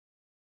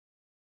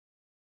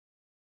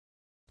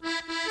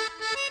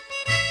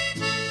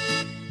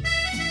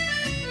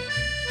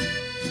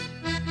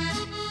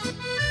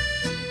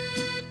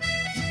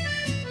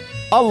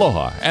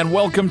Aloha and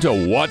welcome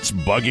to What's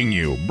Bugging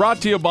You, brought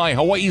to you by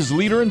Hawaii's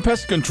leader in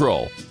pest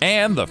control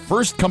and the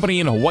first company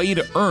in Hawaii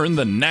to earn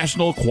the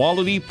National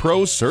Quality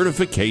Pro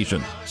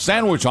certification,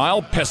 Sandwich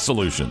Isle Pest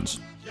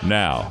Solutions.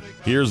 Now,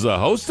 here's the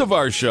host of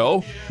our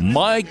show,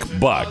 Mike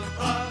Buck.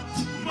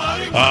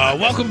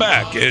 Welcome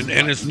back,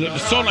 and it's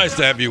so nice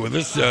to have you with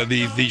us.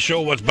 The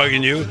show, What's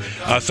Bugging You?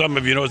 Some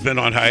of you know it's been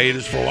on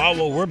hiatus for a while.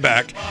 Well, we're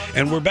back,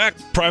 and we're back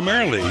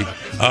primarily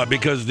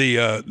because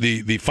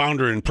the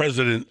founder and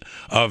president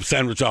of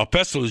Sandwich Isle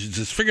Pest Solutions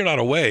has figured out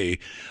a way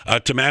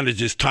to manage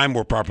his time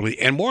more properly,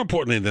 and more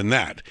importantly than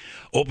that,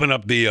 open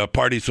up the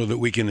party so that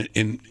we can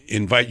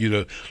invite you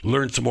to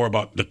learn some more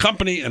about the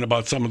company and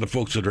about some of the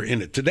folks that are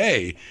in it.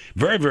 Today,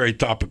 very, very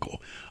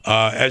topical.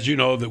 As you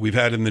know, that we've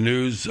had in the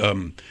news,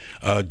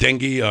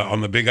 dengue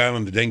on the Big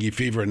Island, the dengue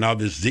fever, and now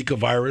this Zika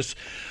virus.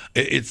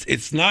 It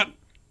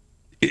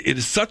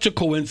is such a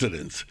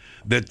coincidence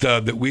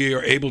that we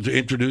are able to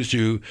introduce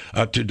you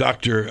to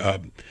Dr.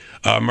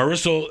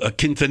 Marisol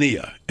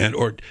Quintanilla,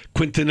 or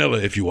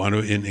Quintanilla, if you want to,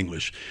 in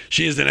English.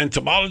 She is an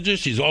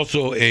entomologist. She's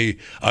also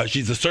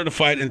she's a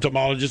certified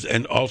entomologist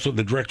and also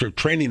the director of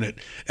training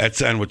at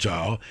Sandwich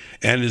Isle,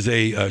 and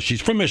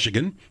she's from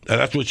Michigan.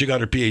 That's where she got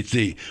her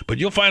PhD. But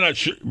you'll find out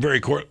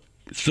very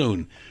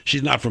soon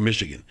she's not from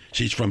Michigan.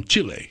 She's from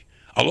Chile.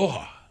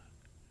 Aloha.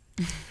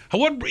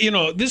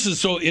 This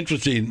is so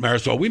interesting,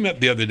 Marisol. We met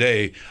the other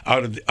day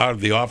out of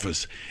the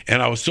office,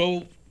 and I was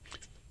so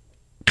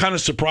kind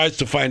of surprised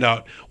to find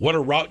out what a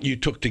route you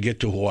took to get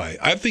to Hawaii.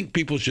 I think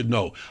people should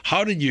know,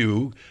 how did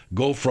you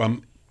go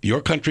from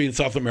your country in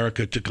South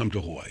America to come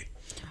to Hawaii?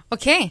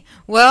 Okay,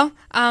 well,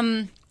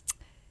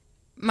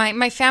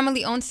 my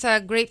family owns a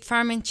grape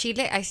farm in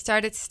Chile. I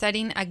started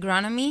studying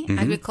agronomy,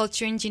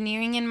 agriculture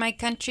engineering in my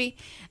country.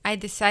 I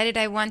decided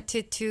I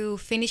wanted to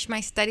finish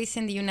my studies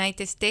in the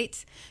United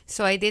States.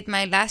 So I did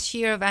my last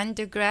year of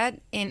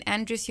undergrad in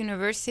Andrews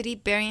University,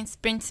 Berrien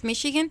Springs,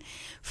 Michigan.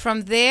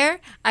 From there,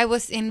 I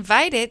was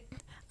invited.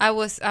 I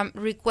was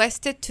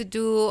requested to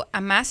do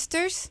a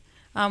master's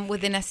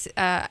with an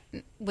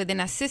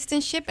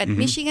assistantship at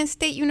Michigan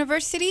State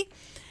University.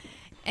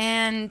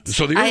 And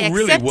so they were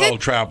really well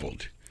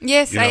traveled.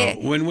 Yes,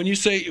 when you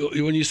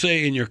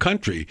say in your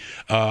country,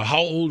 how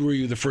old were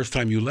you the first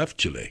time you left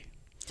Chile?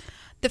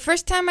 The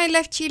first time I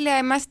left Chile,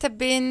 I must have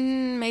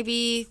been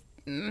maybe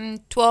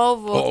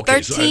 12 or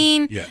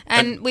 13,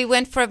 and we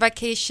went for a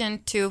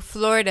vacation to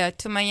Florida,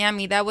 to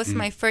Miami. That was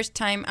my first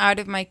time out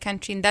of my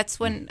country, and that's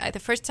when the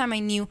first time I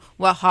knew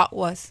what hot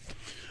was.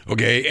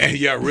 Okay, and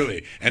yeah,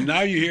 really. And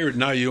now you hear it.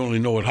 Now you only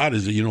know what hot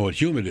is. You know what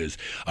humid is.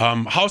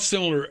 How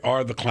similar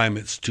are the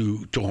climates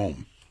to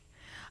home?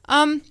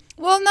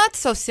 Well, not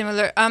so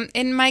similar.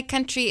 In my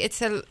country,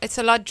 it's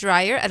a lot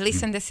drier, at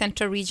least in the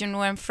central region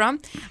where I'm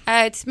from.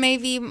 It's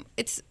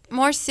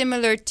more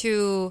similar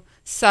to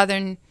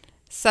southern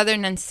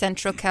and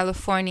central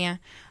California.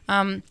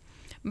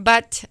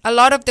 But a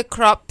lot of the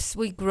crops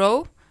we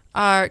grow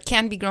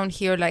can be grown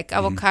here, like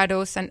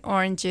avocados and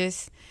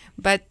oranges.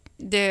 But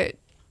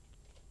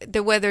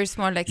the weather is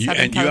more like Southern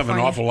California. And you have an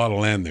awful lot of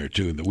land there,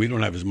 too. We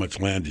don't have as much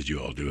land as you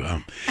all do, huh?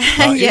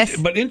 Yes.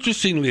 But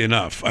interestingly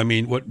enough, I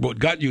mean, what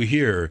got you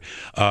here,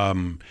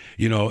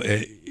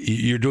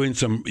 you're doing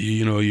some,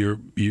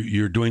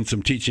 you're doing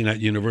some teaching at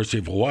University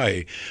of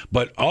Hawaii,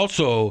 but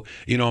also,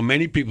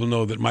 many people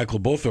know that Michael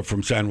Botha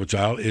from Sandwich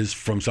Isle is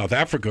from South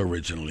Africa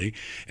originally,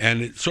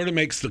 and it sort of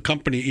makes the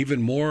company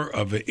even more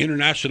of an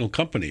international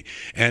company.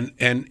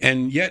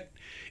 And yet,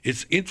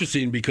 it's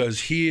interesting because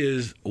he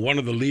is one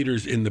of the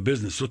leaders in the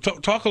business. So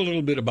talk a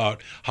little bit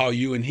about how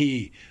you and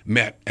he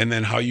met and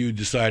then how you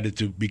decided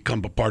to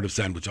become a part of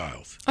Sandwich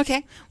Isles.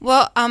 Okay.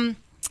 Well,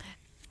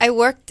 I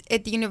worked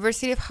at the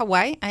University of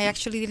Hawaii. I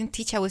actually didn't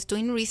teach. I was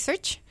doing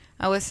research.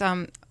 I was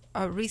a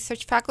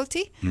research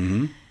faculty.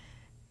 Mm-hmm.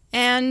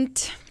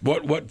 And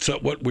what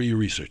were you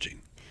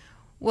researching?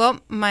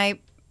 Well, I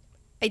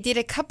did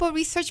a couple of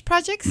research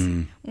projects.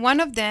 Mm-hmm. One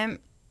of them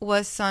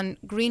was on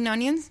green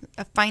onions,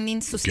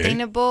 finding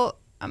sustainable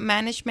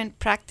management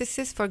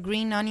practices for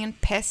green onion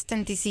pests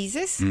and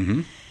diseases.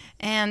 Mm-hmm.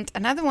 And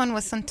another one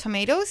was on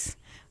tomatoes,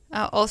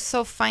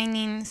 also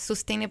finding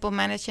sustainable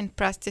management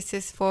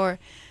practices for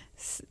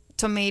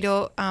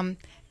tomato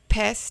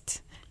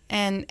pests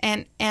and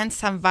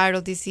some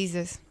viral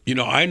diseases.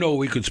 I know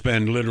we could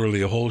spend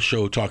literally a whole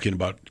show talking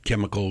about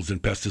chemicals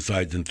and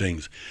pesticides and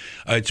things.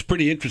 It's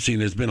pretty interesting.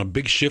 There's been a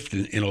big shift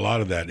in a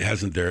lot of that,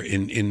 hasn't there?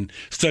 In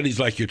studies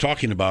like you're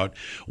talking about,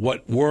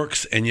 what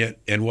works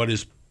and what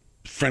is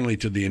friendly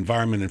to the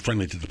environment and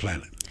friendly to the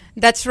planet.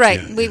 That's right.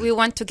 Yeah, we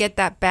want to get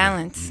that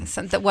balance,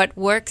 so that what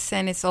works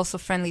and it's also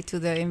friendly to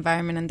the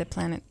environment and the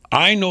planet.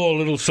 I know a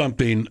little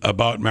something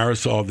about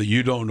Marisol that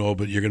you don't know,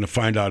 but you're going to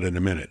find out in a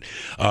minute.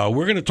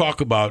 We're going to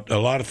talk about a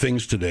lot of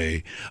things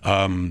today,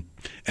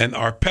 and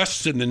our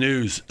pests in the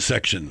news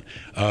section,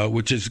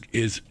 which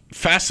is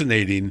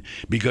fascinating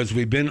because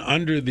we've been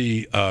under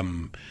the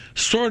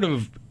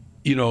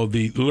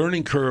the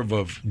learning curve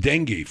of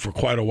dengue for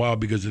quite a while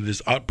because of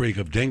this outbreak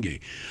of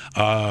dengue.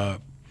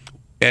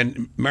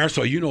 And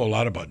Marisol, you know a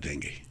lot about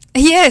dengue.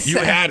 Yes. You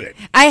had it.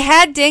 I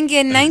had dengue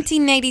in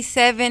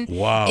 1987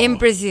 Wow. in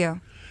Brazil.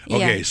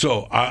 Okay, Yeah.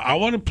 so I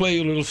want to play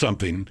you a little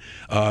something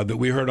that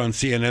we heard on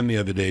CNN the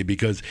other day,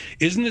 because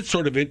isn't it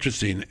sort of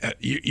interesting?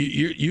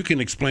 You can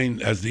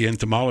explain as the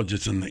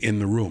entomologist in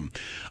the room.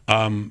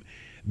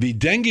 The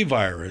dengue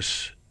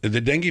virus,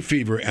 the dengue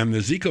fever, and the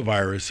Zika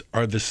virus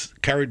are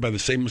carried by the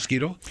same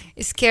mosquito?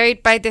 It's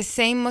carried by the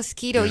same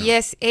mosquito. Yeah.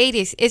 Yes,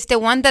 Aedes. It's the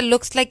one that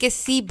looks like a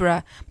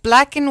zebra,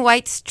 black and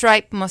white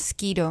striped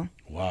mosquito.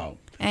 Wow.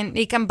 And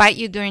it can bite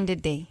you during the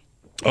day.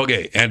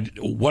 Okay, and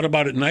what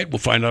about at night? We'll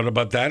find out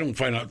about that, and we'll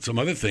find out some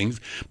other things.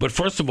 But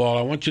first of all,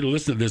 I want you to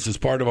listen to this as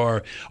part of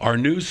our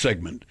news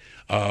segment.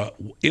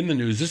 In the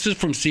news, this is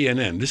from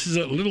CNN. This is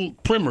a little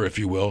primer, if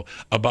you will,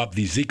 about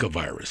the Zika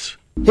virus.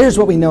 Here's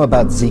what we know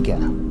about Zika.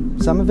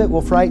 Some of it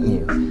will frighten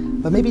you,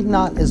 but maybe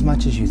not as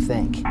much as you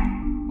think.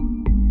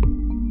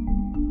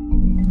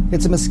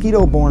 It's a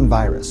mosquito-borne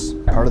virus,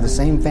 part of the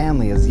same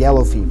family as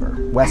yellow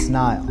fever, West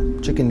Nile,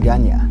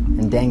 chikungunya,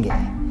 and dengue.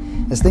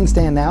 As things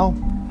stand now,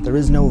 there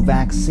is no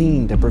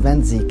vaccine to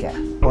prevent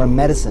Zika or a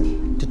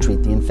medicine to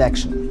treat the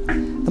infection.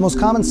 The most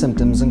common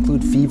symptoms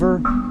include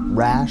fever,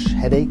 rash,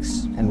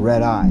 headaches, and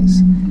red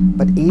eyes.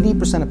 But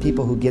 80% of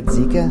people who get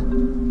Zika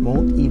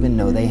won't even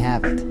know they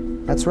have it.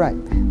 That's right,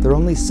 there are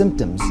only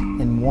symptoms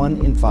in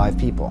 1 in 5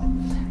 people.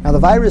 Now, the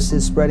virus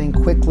is spreading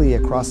quickly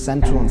across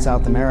Central and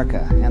South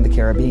America and the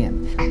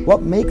Caribbean.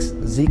 What makes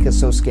Zika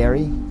so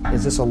scary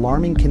is this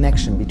alarming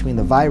connection between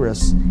the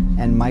virus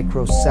and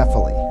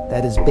microcephaly,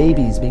 that is,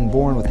 babies being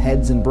born with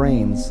heads and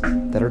brains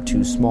that are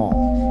too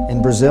small.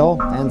 In Brazil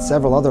and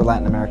several other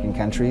Latin American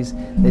countries,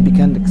 they've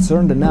become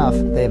concerned enough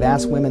they've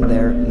asked women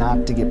there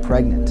not to get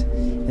pregnant.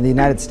 In the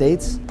United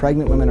States,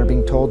 pregnant women are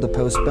being told to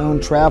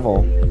postpone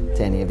travel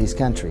to any of these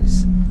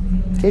countries.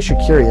 In case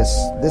you're curious,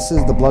 this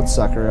is the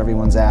bloodsucker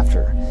everyone's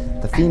after,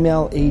 the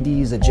female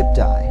Aedes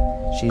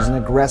aegypti. She's an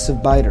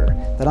aggressive biter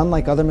that,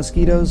 unlike other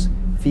mosquitoes,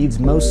 feeds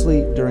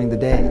mostly during the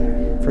day.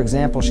 For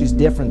example, she's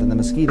different than the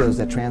mosquitoes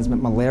that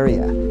transmit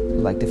malaria, who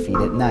like to feed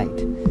at night.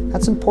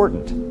 That's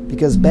important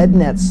because bed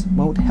nets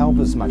won't help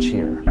as much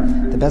here.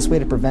 The best way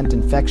to prevent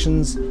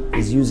infections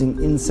is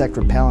using insect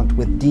repellent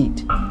with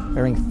DEET,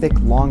 wearing thick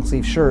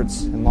long-sleeve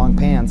shirts and long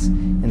pants,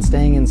 and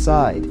staying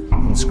inside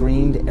in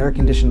screened,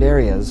 air-conditioned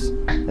areas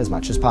as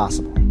much as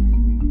possible.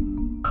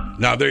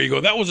 Now, there you go.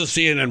 That was a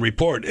CNN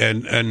report,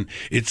 and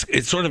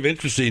it's sort of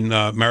interesting,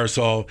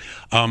 Marisol,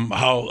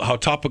 how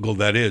topical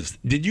that is.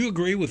 Did you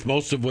agree with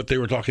most of what they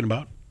were talking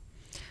about?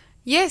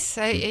 Yes,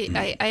 I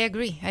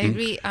agree. I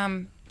agree.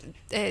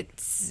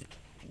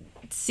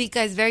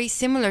 Zika is very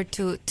similar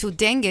to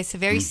dengue. It's a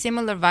very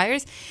similar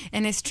virus,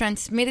 and it's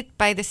transmitted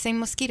by the same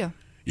mosquito.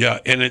 Yeah,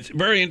 and it's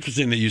very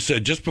interesting that you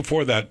said just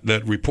before that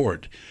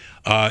report,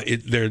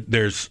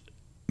 there's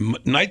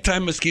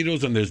nighttime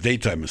mosquitoes and there's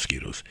daytime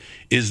mosquitoes.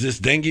 Is this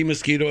dengue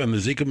mosquito and the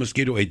Zika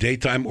mosquito a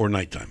daytime or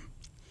nighttime?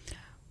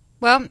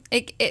 Well,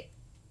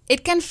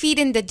 it can feed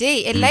in the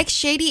day. It likes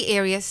shady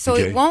areas, so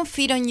it won't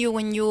feed on you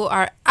when you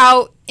are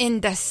out in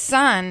the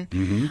sun.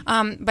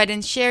 But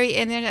in shady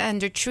areas,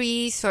 under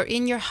trees or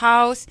in your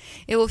house,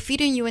 it will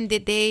feed on you in the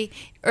day,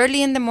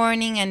 early in the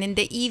morning, and in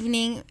the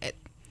evening.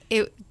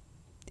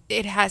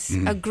 It has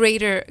a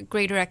greater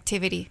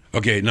activity.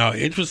 Okay, now,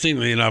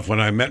 interestingly enough, when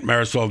I met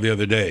Marisol the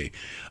other day,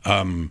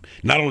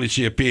 not only is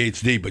she a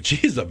PhD, but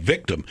she's a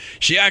victim.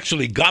 She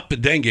actually got the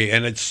dengue,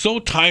 and it's so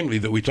timely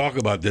that we talk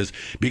about this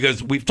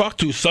because we've talked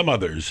to some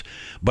others,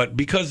 but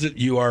because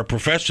you are a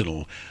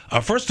professional,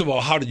 first of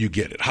all, how did you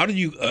get it? How do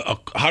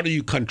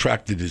you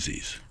contract the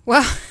disease?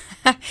 Well,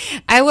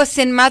 I was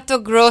in Mato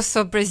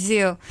Grosso,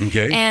 Brazil,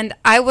 and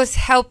I was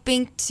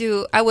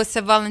I was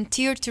a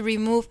volunteer to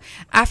remove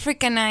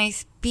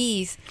Africanized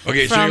bees.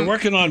 Okay, so you're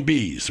working on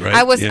bees, right?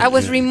 I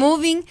was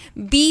removing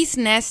bees'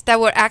 nests that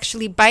were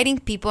actually biting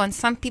people, and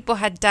some people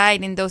had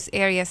died in those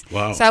areas.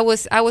 Wow. So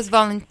I was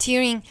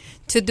volunteering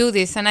to do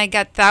this, and I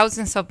got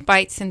thousands of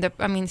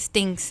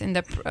stings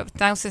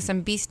thousands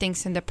of bee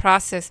stings in the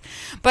process.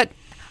 But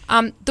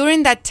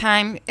during that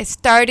time, it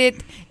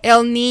started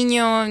El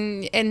Nino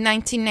in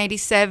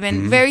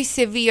 1997, very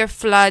severe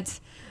floods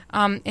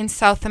in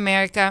South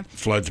America.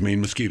 Floods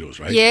mean mosquitoes,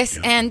 right? Yes,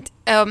 and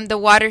the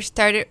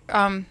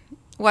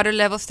water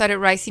levels started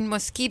rising,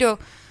 mosquito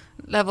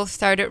levels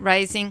started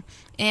rising,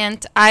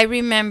 and I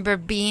remember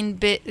being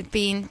bit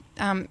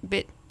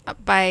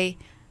by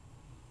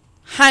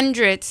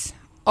hundreds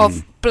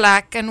of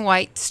black and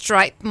white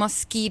striped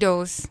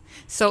mosquitoes,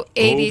 so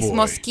Aedes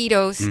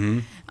mosquitoes.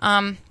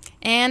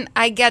 And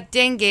I got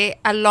dengue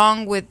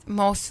along with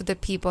most of the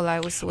people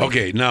I was with.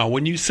 Okay, now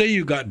when you say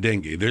you got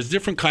dengue, there's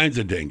different kinds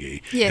of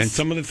dengue. Yes. And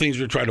some of the things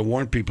we try to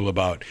warn people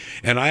about.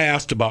 And I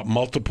asked about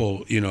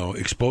multiple,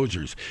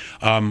 exposures.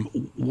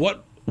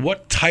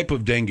 What type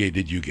of dengue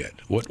did you get?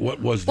 What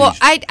was? Well,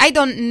 I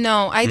don't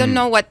know. I don't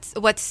know what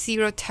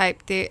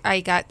serotype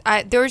I got.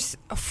 There's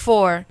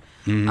 4.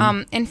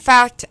 In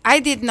fact,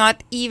 I did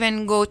not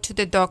even go to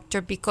the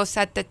doctor because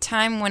at the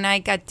time when I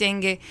got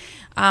dengue,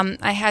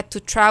 I had to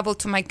travel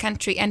to my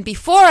country. And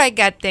before I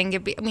got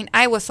dengue,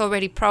 I was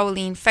already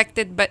probably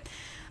infected, but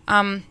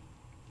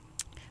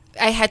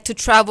I had to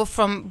travel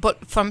from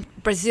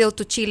Brazil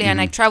to Chile,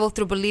 and I traveled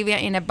through Bolivia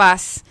in a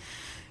bus.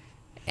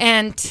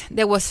 And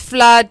there was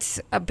floods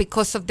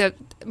because of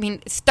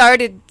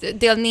started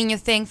the El Nino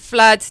thing,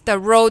 floods, the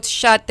roads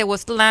shut, there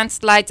was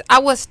landslides. I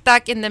was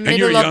stuck in the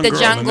middle of the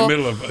jungle. In the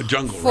middle of a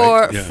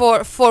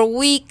jungle, for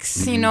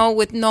weeks,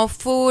 with no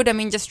food.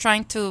 Just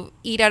trying to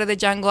eat out of the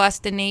jungle as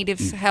the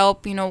natives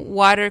help,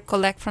 water,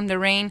 collect from the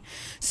rain.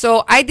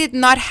 So I did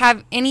not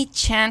have any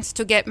chance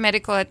to get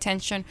medical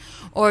attention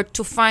or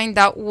to find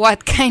out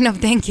what kind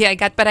of dengue I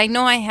got, but I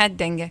know I had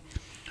dengue.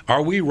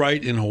 Are we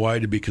right in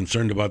Hawaii to be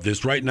concerned about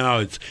this? Right now,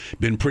 it's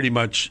been pretty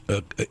much,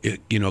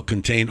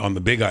 contained on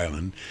the Big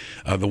Island.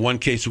 The one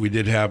case that we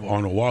did have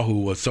on Oahu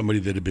was somebody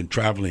that had been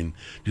traveling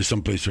to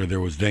someplace where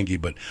there was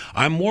dengue. But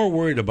I'm more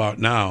worried about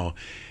now.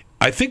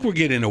 I think we're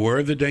getting aware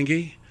of the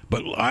dengue,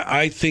 but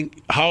I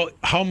think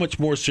how much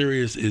more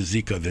serious is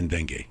Zika than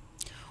dengue?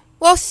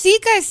 Well,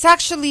 Zika is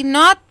actually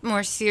not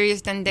more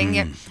serious than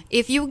dengue.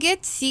 If you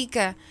get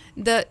Zika,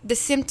 the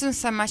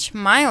symptoms are much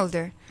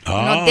milder.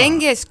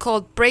 Dengue is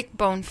called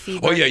breakbone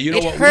fever. Oh, yeah. You know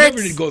what? We never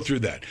did go through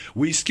that.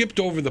 We skipped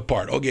over the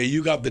part. Okay,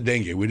 you got the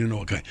dengue. We didn't know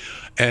what kind.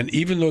 And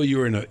even though you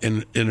were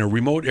in a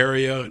remote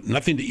area,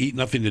 nothing to eat,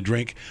 nothing to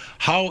drink,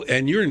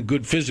 and you're in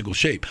good physical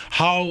shape,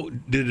 how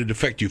did it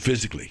affect you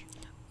physically?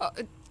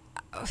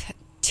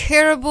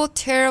 Terrible,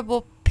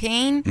 terrible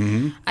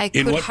pain. I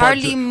could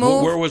hardly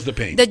move. Where was the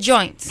pain? The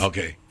joints.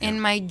 Okay.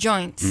 In my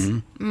joints,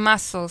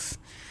 muscles.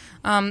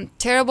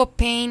 Terrible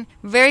pain,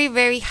 very,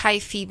 very high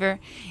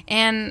fever.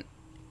 And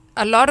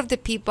a lot of the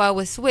people I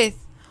was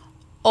with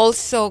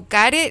also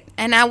got it,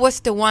 and I was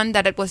the one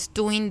that was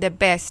doing the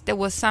best. There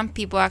was some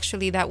people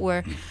actually that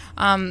were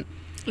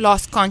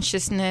lost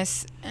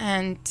consciousness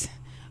and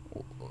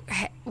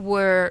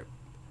were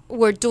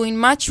doing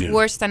much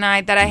worse than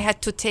I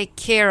had to take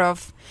care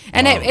of.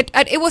 And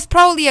it was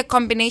probably a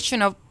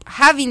combination of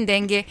having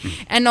dengue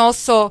and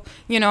also,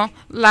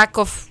 lack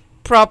of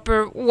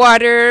proper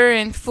water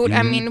and food.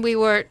 We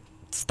were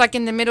stuck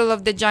in the middle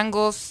of the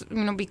jungles,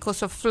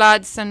 because of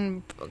floods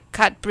and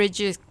cut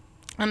bridges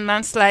and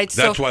landslides.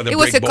 That's so why the it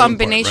was a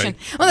combination.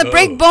 Part, right? Well, the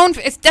break bone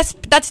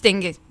that's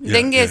dengue.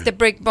 Dengue is the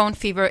break bone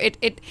fever.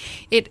 It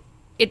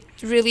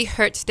really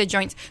hurts the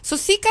joints. So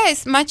Zika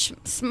is much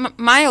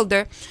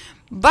milder,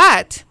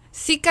 but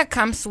Zika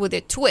comes with a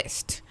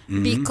twist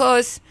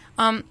because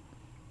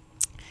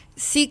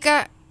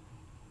Zika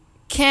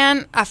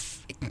can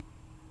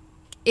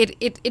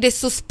It is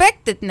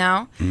suspected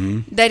now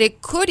that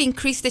it could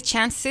increase the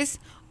chances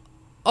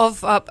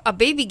of a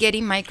baby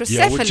getting microcephaly.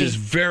 Yeah, which is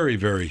very,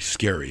 very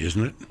scary,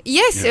 isn't it?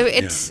 Yes,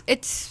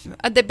 it's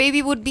the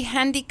baby would be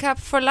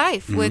handicapped for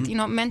life with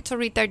mental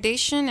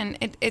retardation,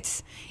 and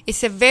it's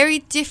a very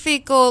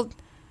difficult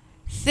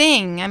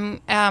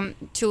thing.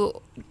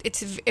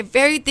 It's a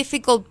very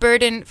difficult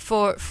burden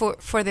for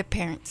the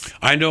parents.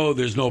 I know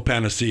there's no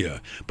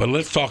panacea, but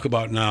let's talk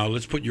about now.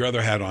 Let's put your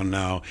other hat on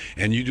now,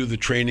 and you do the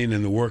training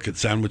and the work at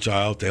Sandwich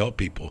Isle to help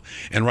people.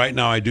 And right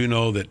now, I do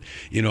know that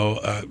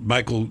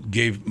Michael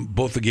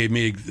gave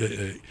me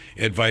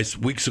advice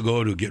weeks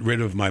ago to get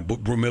rid of my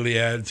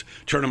bromeliads,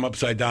 turn them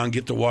upside down,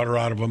 get the water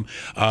out of them.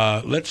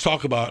 Let's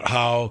talk about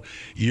how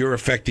you're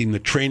affecting the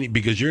training,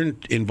 because you're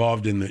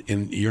involved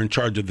you're in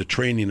charge of the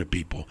training of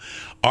people.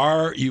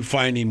 Are you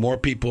finding more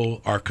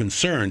people are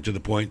concerned to the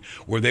point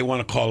where they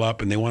want to call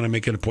up and they want to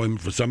make an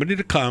appointment for somebody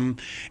to come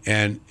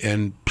and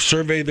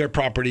survey their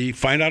property,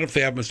 find out if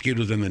they have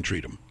mosquitoes, and then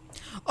treat them?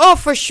 Oh,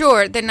 for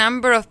sure. The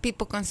number of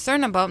people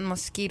concerned about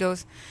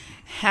mosquitoes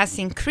has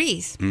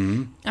increased.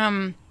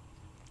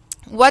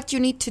 What you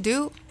need to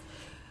do?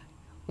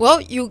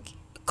 Well, you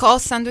call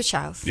Sandwich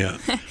Isles. Yeah,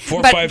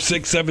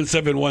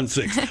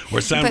 456-7716 or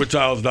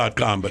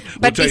sandwichisles.com. But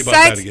we'll tell you about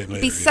that again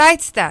later.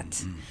 Besides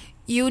that,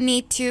 you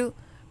need to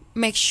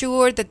make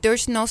sure that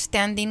there's no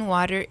standing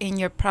water in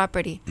your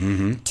property.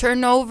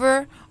 Turn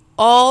over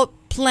all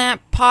plant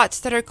pots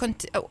that are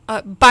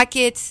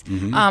buckets,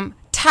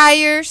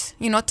 tires.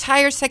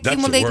 Tires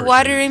accumulate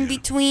water in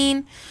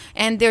between,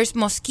 and there's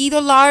mosquito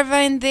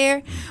larvae in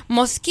there.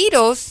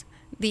 Mosquitoes,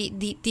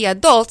 the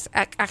adults,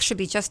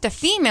 actually just the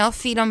female,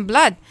 feed on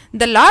blood.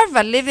 The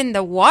larvae live in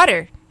the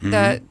water.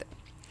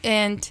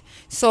 And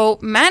so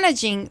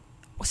managing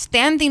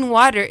standing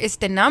water is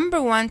the number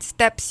one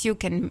steps you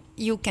can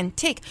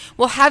take.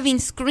 Well, having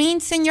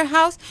screens in your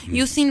house,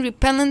 using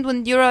repellent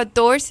when you're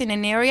outdoors in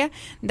an area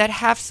that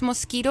has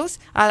mosquitoes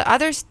are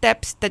other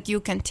steps that you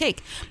can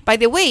take. By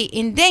the way,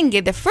 in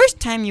dengue, the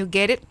first time you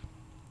get it,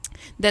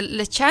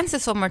 the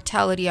chances of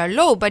mortality are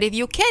low. But if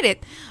you get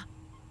it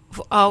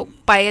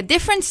by a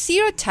different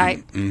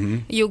serotype,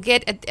 you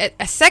get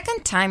a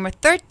second time or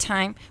third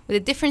time with a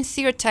different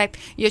serotype,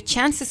 your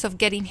chances of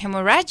getting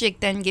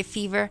hemorrhagic dengue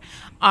fever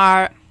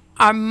are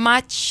are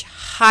much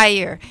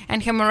higher,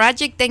 and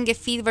hemorrhagic dengue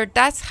fever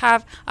does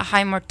have a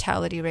high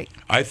mortality rate.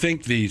 I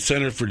think the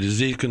Center for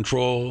Disease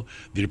Control,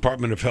 the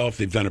Department of Health,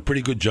 they've done a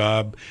pretty good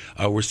job.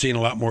 We're seeing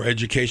a lot more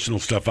educational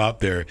stuff out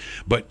there.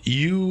 But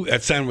you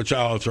at Sandwich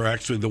Isles are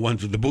actually the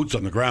ones with the boots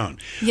on the ground.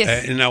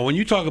 Yes. And now when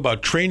you talk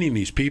about training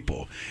these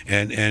people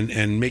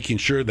and making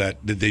sure that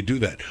they do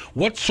that,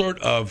 what sort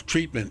of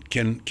treatment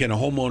can a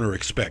homeowner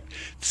expect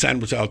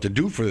Sandwich Isles to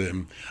do for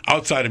them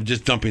outside of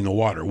just dumping the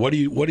water? What do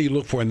you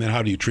look for, and then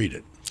how do you treat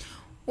it?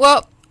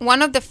 Well,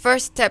 one of the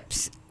first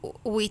steps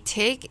we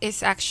take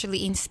is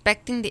actually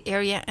inspecting the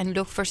area and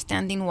look for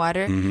standing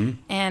water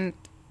and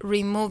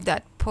remove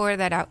that, pour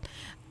that out.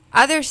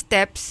 Other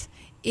steps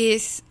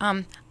is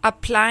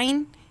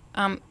applying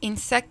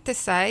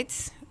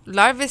insecticides,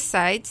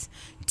 larvicides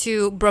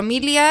to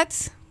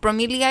bromeliads.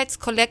 Bromeliads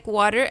collect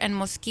water, and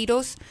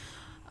mosquitoes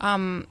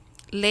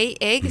lay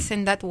eggs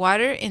in that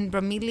water in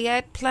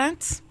bromeliad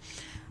plants.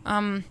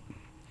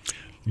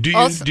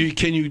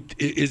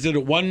 Is it a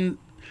one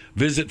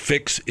visit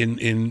fix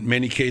in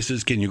many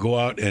cases? Can you go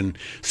out and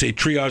say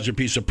triage a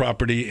piece of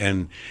property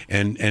and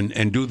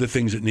do the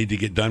things that need to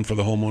get done for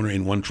the homeowner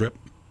in one trip?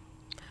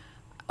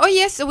 Oh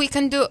yes, we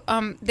can do.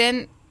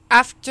 Then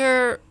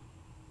after,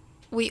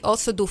 we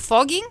also do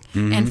fogging,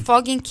 and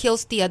fogging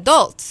kills the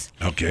adults.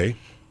 Okay.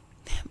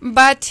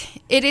 But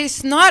it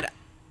is not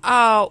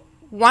a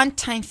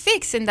one-time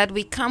fix in that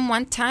we come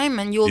one time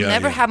and you'll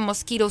never have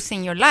mosquitoes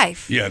in your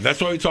life. Yeah, that's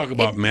why we talk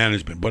about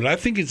management. But I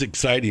think it's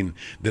exciting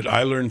that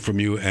I learned from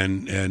you,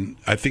 and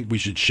I think we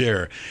should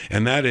share,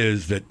 and that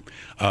is that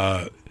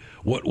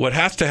what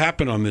has to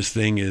happen on this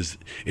thing is,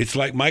 it's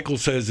like Michael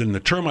says in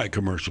the termite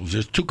commercials,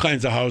 there's two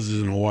kinds of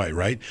houses in Hawaii,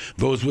 right?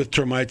 Those with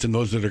termites and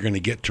those that are going to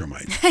get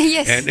termites.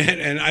 Yes.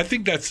 And I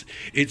think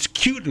it's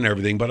cute and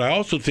everything, but I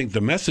also think the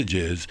message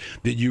is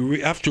that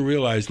you have to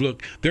realize,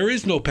 look, there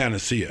is no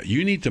panacea.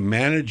 You need to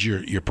manage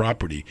your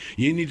property.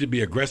 You need to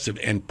be aggressive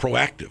and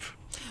proactive.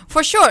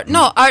 For sure.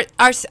 No,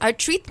 our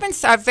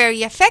treatments are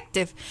very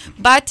effective.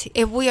 But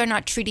if we are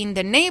not treating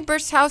the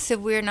neighbor's house, if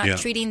we are not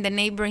treating the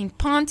neighboring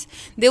ponds,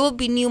 there will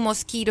be new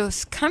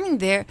mosquitoes coming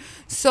there.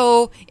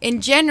 So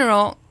in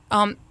general,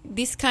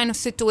 these kind of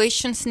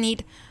situations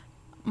need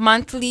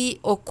monthly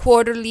or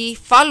quarterly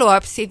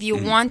follow-ups if you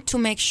want to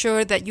make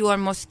sure that you are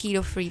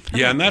mosquito-free.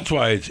 Yeah, and that's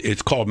why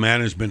it's called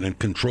management and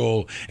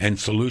control and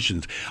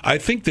solutions. I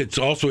think that's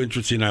also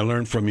interesting. I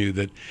learned from you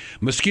that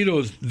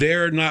mosquitoes,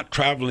 they're not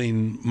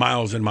traveling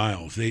miles and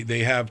miles.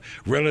 They have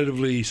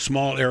relatively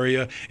small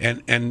area.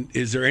 And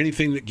is there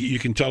anything that you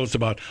can tell us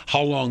about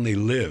how long they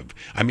live?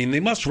 I mean, they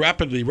must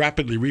rapidly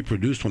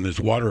reproduce when there's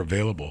water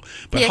available.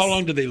 But how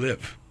long do they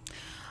live?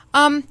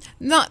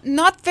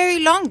 Not very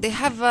long. They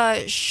have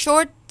a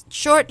short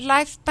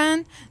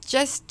lifespan,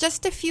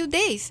 just a few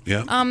days.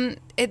 Yeah.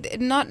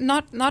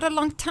 Not a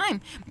long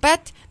time.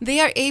 But they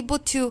are able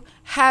to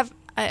have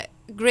a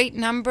great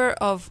number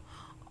of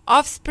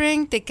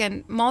offspring. They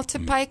can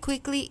multiply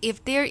quickly.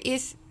 If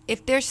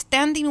there's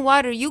standing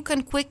water, you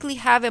can quickly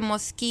have a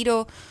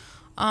mosquito.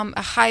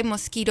 A high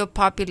mosquito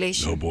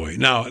population. Oh boy!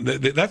 Now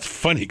that's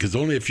funny because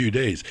only a few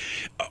days.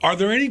 Are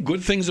there any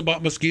good things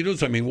about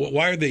mosquitoes? I mean,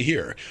 why are they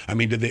here? I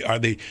mean, do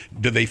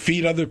they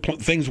feed other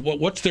things?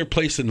 What's their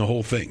place in the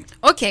whole thing?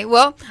 Okay,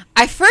 well,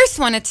 I first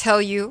want to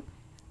tell you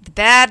the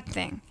bad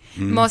thing.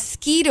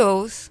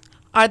 Mosquitoes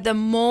are the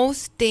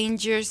most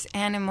dangerous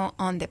animal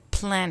on the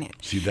planet.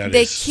 See, that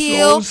they is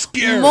kill so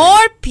scary.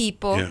 More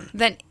people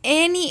than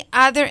any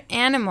other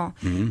animal.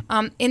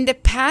 In the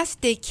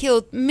past, they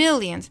killed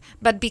millions,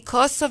 but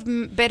because of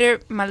better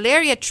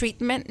malaria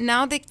treatment,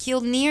 now they kill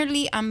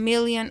nearly 1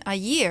 million a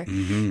year.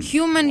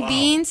 Human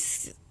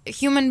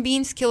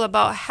beings kill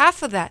about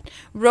half of that.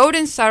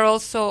 Rodents are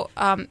also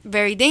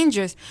very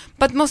dangerous,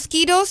 but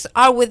mosquitoes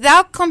are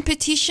without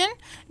competition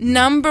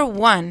number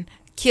one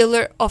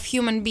killer of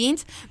human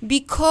beings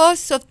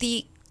because of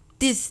the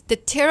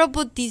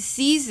terrible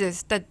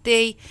diseases that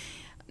they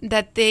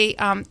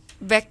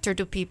vector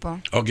to people.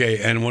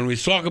 Okay, and when we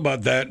talk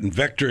about that and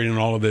vectoring and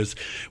all of this,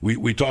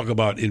 we talk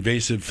about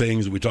invasive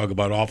things, we talk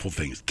about awful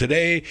things.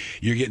 Today,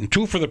 you're getting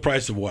two for the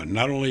price of one.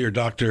 Not only are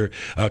Dr.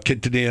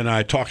 Quintanilla and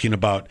I talking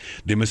about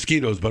the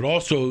mosquitoes, but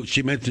also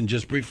she mentioned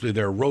just briefly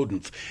there are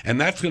rodents,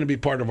 and that's going to be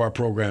part of our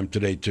program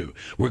today too.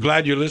 We're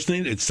glad you're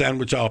listening. It's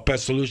Sandwich Isle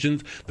Pest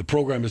Solutions. The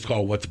program is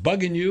called What's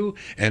Bugging You,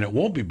 and it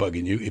won't be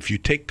bugging you if you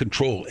take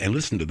control. And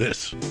listen to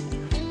this.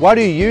 Why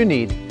do you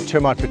need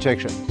termite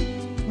protection?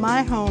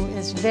 My home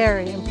is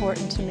very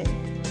important to me.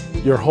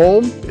 Your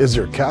home is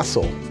your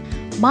castle.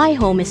 My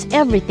home is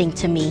everything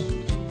to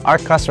me. Our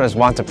customers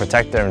want to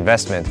protect their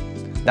investment.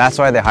 That's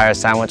why they hire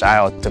Sandwich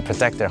Isle to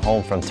protect their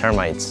home from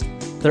termites.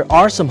 There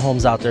are some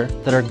homes out there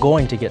that are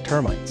going to get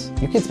termites.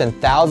 You can spend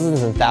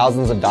thousands and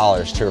thousands of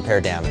dollars to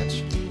repair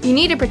damage. You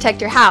need to protect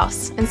your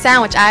house, and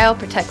Sandwich Isle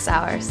protects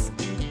ours.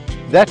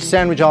 That's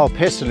Sandwich Isle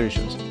Pest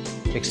Solutions.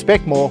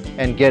 Expect more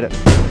and get it.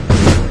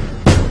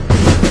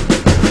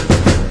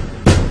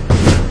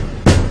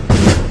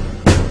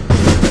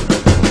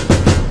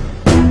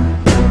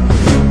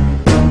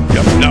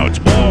 Now it's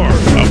more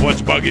of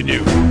What's Bugging bugging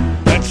you?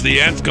 That's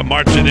the ants come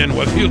marching in,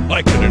 whether you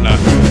like it or not.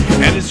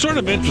 And it's sort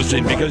of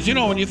interesting because, you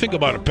know, when you think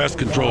about a pest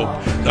control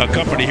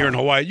company here in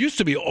Hawaii, it used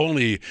to be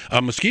only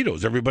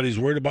mosquitoes. Everybody's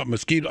worried about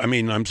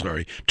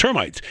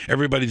termites.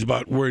 Everybody's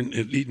about worried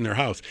eating their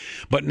house.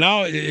 But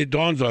now it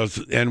dawns on us,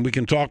 and we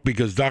can talk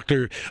because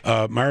Dr.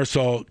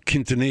 Marisol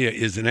Quintanilla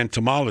is an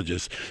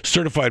entomologist,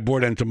 certified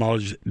board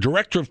entomologist,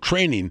 director of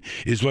training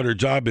is what her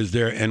job is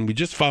there. And we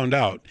just found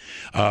out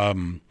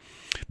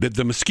that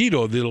the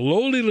mosquito, the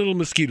lowly little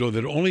mosquito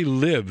that only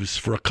lives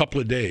for a couple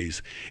of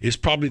days, is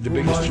probably the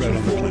biggest threat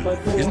on the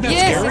planet. Isn't that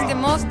yes, scary? It's the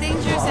most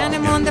dangerous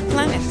animal on the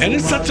planet. And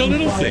it's such a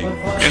little thing.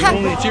 And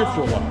only it's here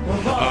for a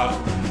while.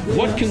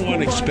 What can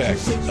one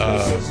expect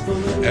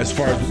as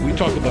far as we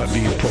talk about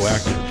being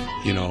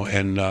proactive, you know,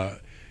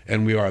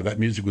 and we are. That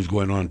music was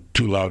going on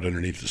too loud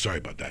underneath. Sorry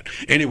about that.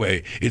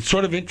 Anyway, it's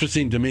sort of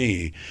interesting to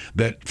me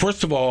that,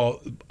 first of all,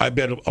 I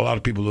bet a lot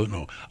of people don't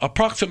know,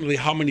 approximately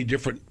how many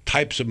different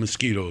types of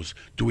mosquitoes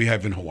do we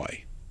have in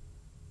Hawaii?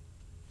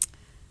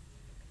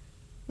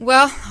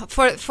 Well,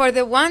 for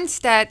the ones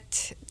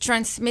that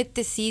transmit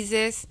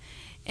diseases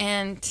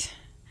and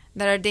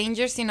that are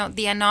dangerous, you know,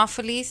 the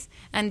Anopheles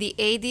and the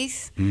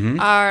Aedes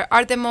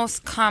are the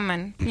most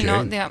common. Okay. You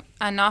know, the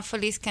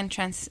Anopheles can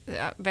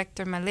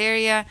vector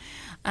malaria,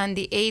 and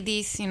the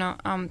Aedes, you know,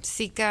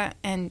 Zika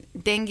and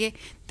dengue.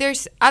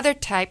 There's other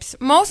types.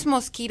 Most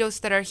mosquitoes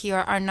that are here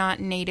are not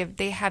native.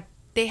 They have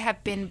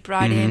been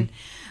brought in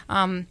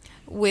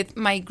with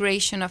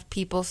migration of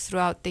peoples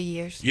throughout the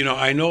years. You know,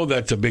 I know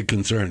that's a big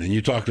concern, and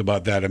you talked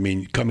about that. I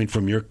mean, coming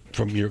from your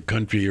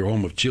country, your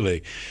home of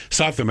Chile,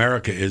 South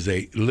America is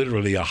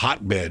literally a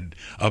hotbed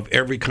of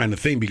every kind of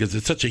thing because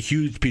it's such a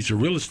huge piece of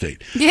real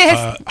estate.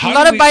 Yes, a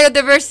lot of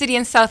biodiversity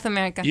in South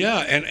America. Yeah,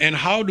 and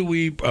how do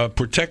we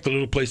protect a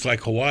little place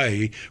like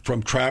Hawaii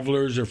from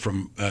travelers or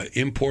from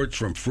imports,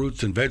 from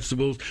fruits and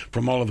vegetables,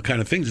 from all of the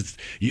kind of things?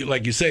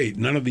 Like you say,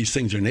 none of these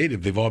things are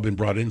native. They've all been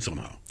brought in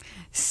somehow.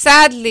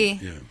 Sadly.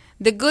 Yeah.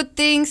 The good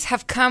things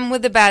have come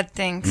with the bad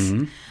things.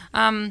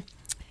 In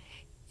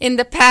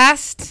the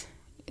past,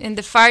 in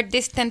the far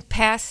distant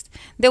past,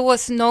 there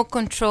was no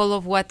control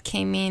of what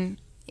came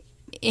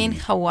in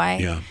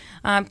Hawaii.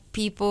 Yeah.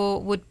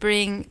 People would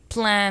bring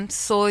plants,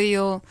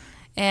 soil,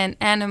 and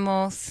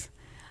animals.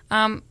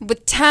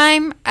 With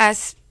time,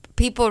 as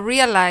people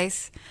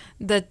realize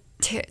the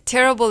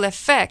terrible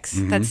effects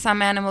that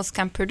some animals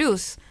can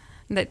produce,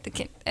 that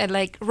can,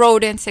 like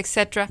rodents,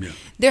 etc. Yeah.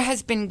 There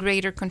has been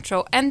greater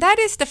control, and that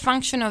is the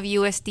function of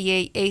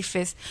USDA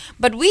APHIS.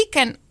 But we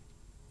can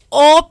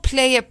all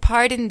play a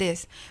part in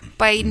this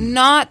by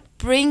not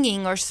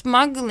bringing or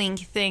smuggling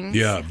things,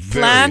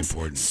 plants,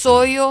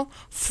 soil,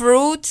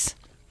 fruits.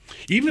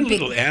 Even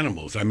little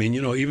animals. I mean,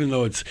 you know, even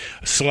though it's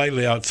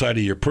slightly outside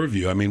of your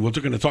purview. I mean, we're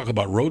going to talk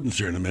about rodents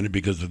here in a minute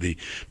because of the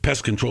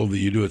pest control that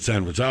you do at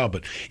Sandwich Isle.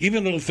 But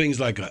even little things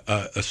like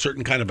a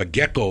certain kind of a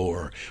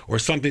gecko or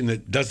something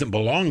that doesn't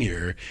belong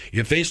here,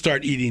 if they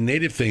start eating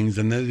native things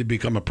and then they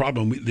become a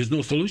problem, there's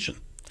no solution.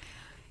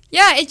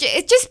 Yeah,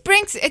 it just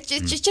brings it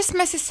just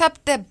messes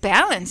up the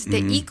balance,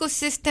 the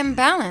ecosystem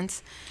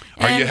balance.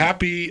 Are you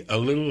happy, a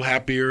little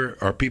happier?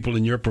 Are people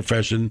in your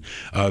profession,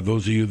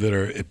 those of you that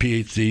are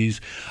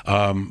PhDs,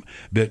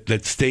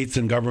 that states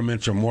and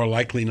governments are more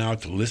likely now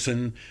to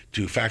listen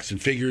to facts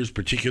and figures,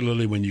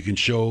 particularly when you can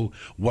show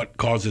what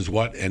causes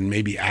what and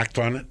maybe act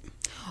on it?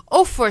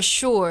 Oh, for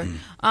sure.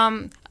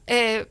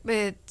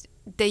 The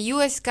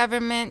U.S.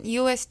 government,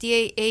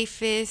 USDA,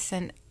 APHIS,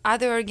 and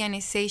other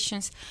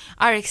organizations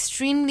are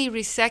extremely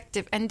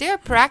receptive, and they're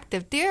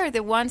proactive. They're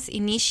the ones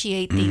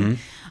initiating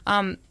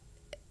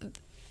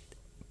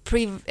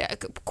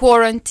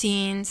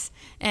quarantines.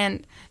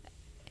 And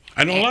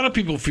I know a lot of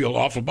people feel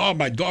awful. Oh,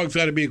 my dog's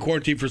got to be in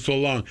quarantine for so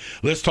long.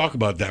 Let's talk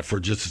about that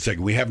for just a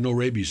second. We have no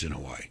rabies in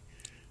Hawaii.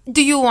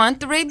 Do you want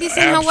the rabies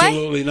in Hawaii?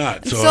 Absolutely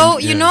not. So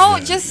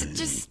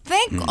just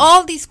think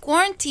all these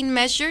quarantine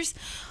measures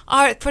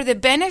are for the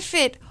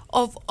benefit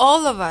of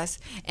all of us.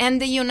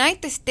 And the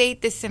United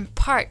States is in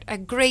part a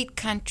great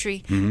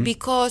country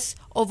because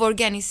of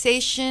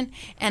organization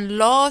and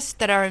laws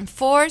that are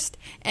enforced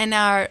and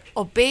are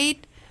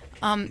obeyed.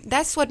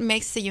 That's what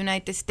makes the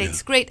United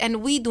States great.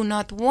 And we do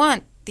not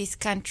want this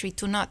country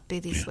to not be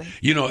this way.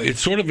 You know,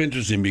 it's sort of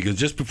interesting because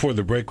just before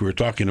the break we were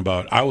talking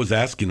about, I was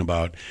asking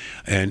about,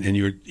 and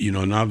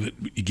now that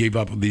you gave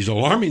up these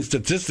alarming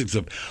statistics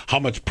of how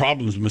much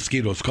problems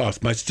mosquitoes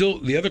cost.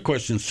 The other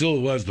question still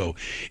was, though,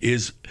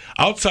 is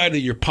outside of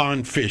your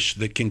pond fish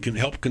that can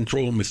help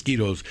control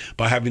mosquitoes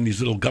by having these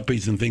little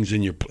guppies and things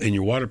in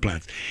your water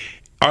plants,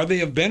 are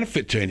they of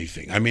benefit to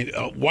anything? I mean,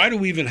 why do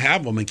we even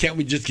have them? And can't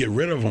we just get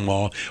rid of them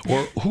all?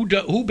 Or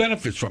who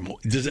benefits from them?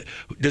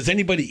 Does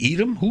anybody eat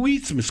them? Who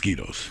eats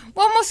mosquitoes?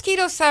 Well,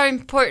 mosquitoes are an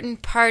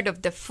important part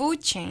of the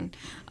food chain.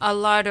 A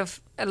lot of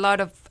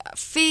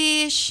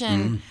fish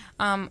and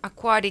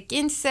aquatic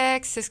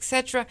insects,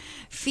 etc.,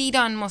 feed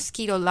on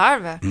mosquito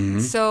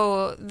larvae.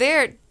 So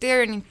they're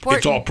an important.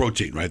 It's all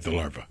protein, right? The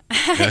larva.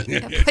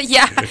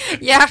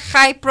 yeah,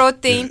 high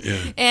protein,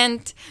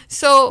 and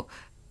so.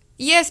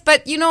 Yes,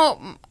 but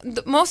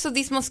most of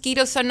these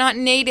mosquitoes are not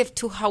native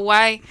to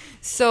Hawaii,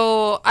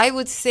 so I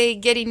would say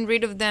getting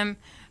rid of them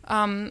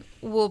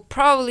will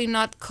probably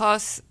not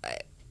cause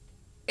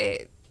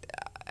a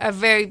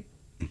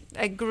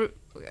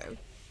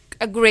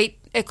great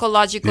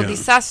ecological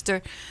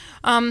disaster,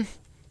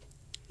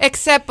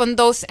 except on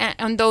those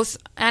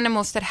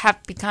animals that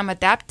have become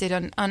adapted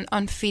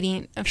on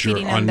feeding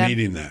on them.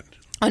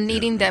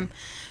 Needing them.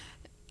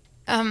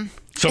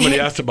 Somebody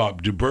asked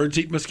about, do birds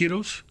eat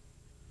mosquitoes?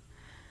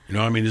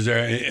 Is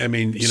there?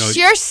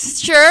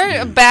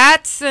 Sure.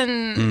 Bats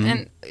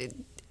and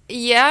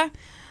yeah.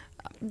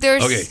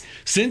 There's okay.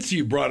 Since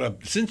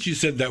you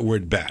said that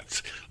word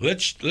bats,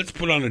 let's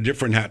put on a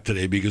different hat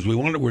today because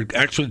we're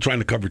actually trying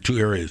to cover two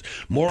areas,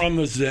 more on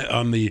the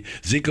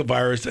Zika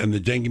virus and the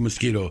dengue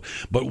mosquito.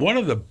 But one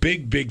of the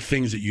big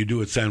things that you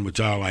do at Sandwich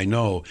Isle, I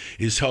know,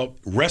 is help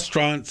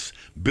restaurants,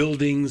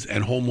 buildings,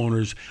 and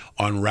homeowners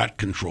on rat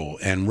control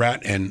and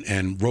rat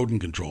and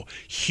rodent control.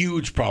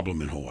 Huge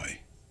problem in Hawaii.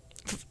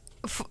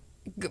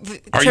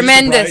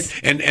 Tremendous.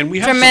 And we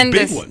have some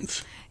big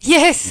ones.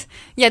 Yes.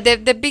 Yeah,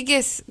 the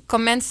biggest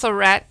commensal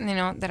rat,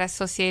 that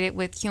associated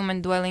with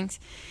human dwellings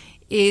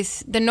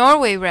is the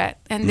Norway rat,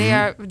 and they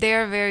are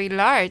very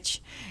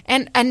large.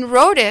 And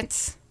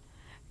rodents,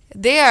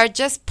 they are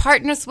just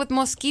partners with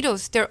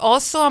mosquitoes. They're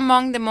also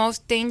among the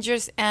most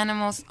dangerous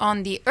animals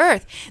on the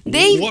earth.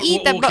 They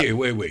eat okay,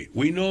 wait.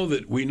 We know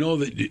that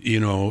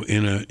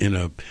in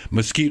a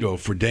mosquito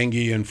for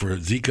dengue and for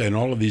Zika and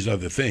all of these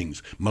other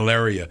things,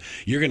 malaria,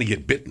 you're going to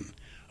get bitten.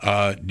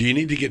 Do you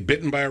need to get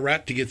bitten by a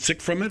rat to get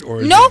sick from it?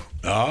 Or no.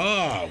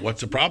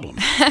 What's the problem?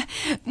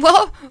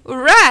 Well,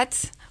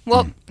 rats,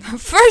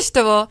 first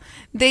of all,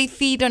 they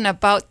feed on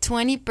about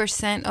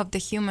 20% of the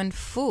human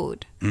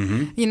food.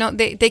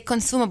 They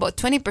consume about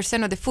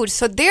 20% of the food.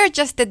 So they're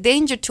just a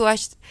danger to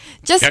us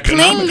just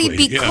plainly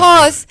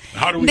because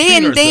they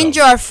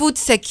endanger our food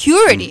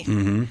security.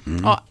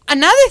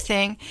 Another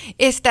thing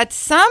is that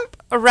some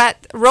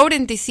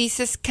rodent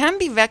diseases can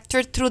be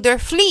vectored through their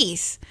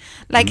fleas,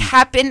 like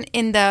happened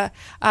in the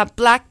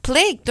Black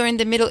Plague during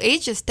the Middle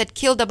Ages that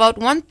killed about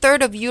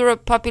 1/3 of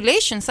Europe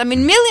populations.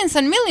 Millions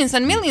and millions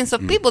and millions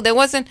of people.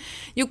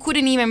 You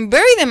couldn't even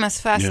bury them as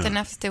fast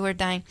enough as they were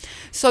dying.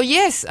 So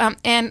yes,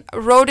 and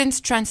rodents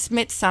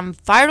transmit some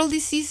viral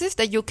diseases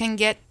that you can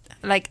get,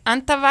 like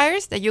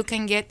antivirus, that you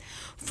can get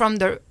from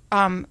their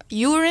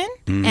urine,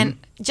 and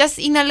just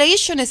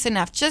inhalation is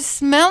enough. Just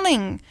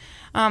smelling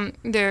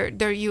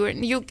their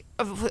urine.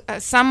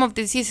 Some of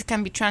the diseases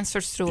can be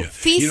transferred through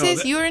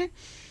feces, urine.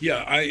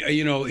 Yeah,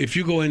 if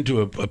you go into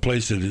a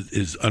place that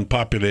is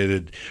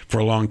unpopulated for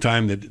a long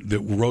time, that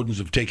rodents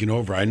have taken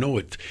over, I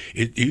know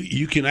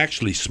you can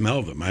actually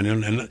smell them.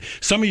 And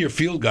some of your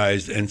field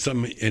guys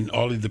and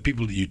all of the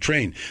people that you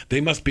train,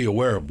 they must be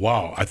aware of,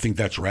 wow, I think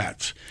that's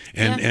rats.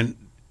 And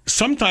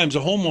sometimes a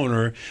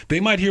homeowner, they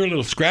might hear a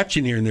little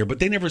scratching here and there, but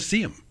they never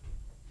see them.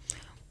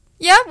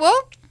 Yeah,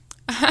 well,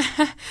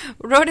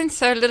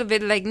 rodents are a little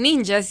bit like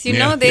ninjas,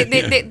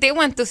 They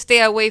want to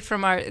stay away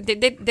from they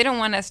don't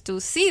want us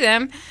to see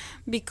them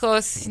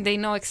because they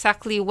know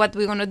exactly what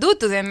we're going to do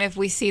to them if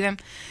we see them.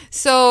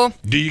 So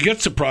do you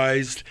get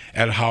surprised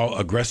at how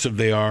aggressive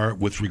they are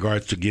with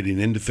regards to getting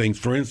into things?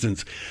 For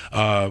instance,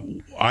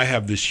 I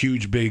have this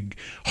huge big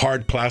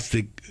hard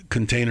plastic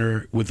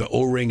container with the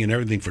O-ring and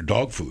everything for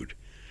dog food,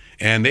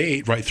 and they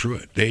ate right through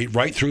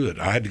it.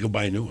 I had to go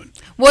buy a new one.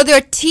 Well,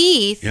 their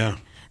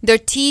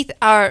teeth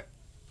are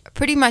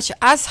pretty much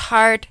as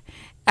hard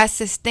as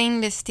a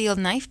stainless steel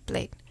knife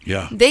blade.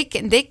 Yeah.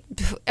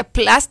 A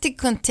plastic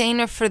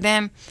container for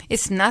them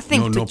is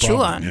nothing to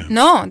chew on. Yeah.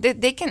 No,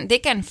 they can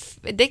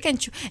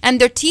chew,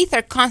 and their teeth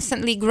are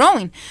constantly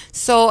growing.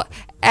 So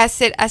as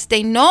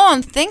they gnaw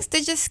on things,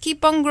 they just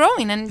keep on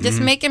growing and just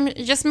make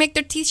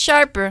their teeth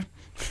sharper.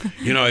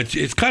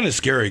 It's kind of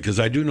scary because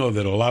I do know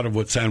that a lot of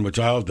what Sandwich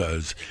Isle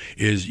does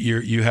is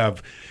you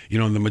have,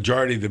 the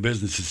majority of the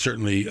business is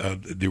certainly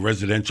the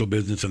residential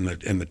business and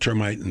the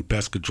termite and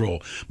pest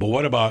control. But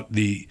what about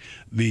the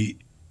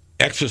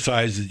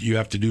exercises that you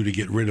have to do to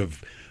get rid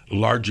of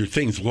larger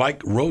things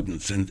like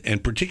rodents,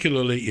 and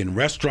particularly in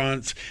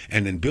restaurants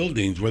and in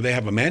buildings where they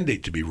have a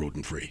mandate to be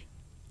rodent free?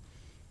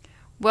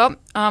 Well,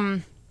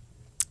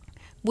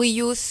 we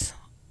use.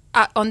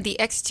 On the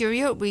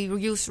exterior, we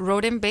use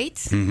rodent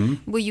baits.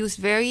 We use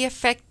very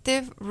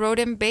effective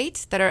rodent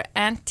baits that are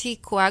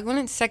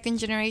anticoagulants,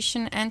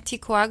 second-generation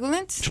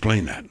anticoagulants.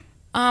 Explain that.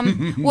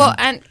 Well,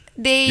 and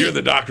they... You're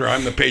the doctor,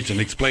 I'm the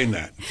patient. Explain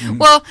that.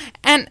 Well,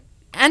 and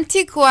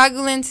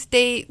anticoagulants,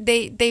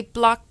 they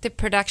block the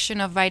production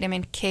of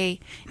vitamin K,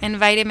 and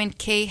vitamin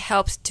K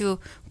helps to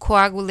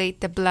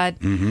coagulate the blood.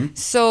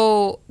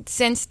 So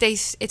since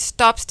it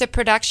stops the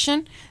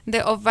production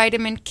of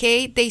vitamin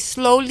K, they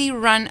slowly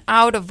run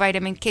out of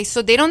vitamin K.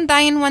 So they don't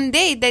die in one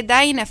day, they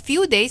die in a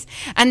few days,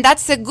 and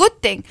that's a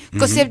good thing,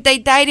 because if they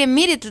died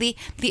immediately,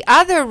 the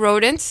other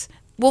rodents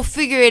will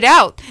figure it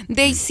out.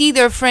 They see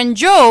their friend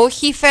Joe,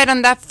 he fed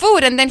on that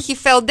food and then he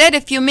fell dead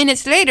a few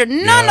minutes later.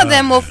 None of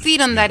them will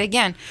feed on that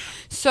again.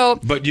 So,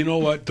 but you know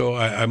what, though,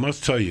 I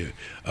must tell you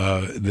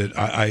that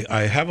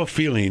I have a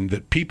feeling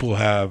that people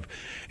have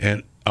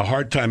a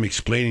hard time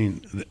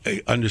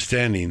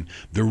understanding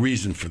the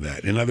reason for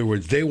that. In other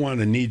words, they want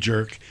a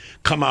knee-jerk,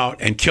 come out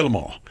and kill them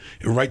all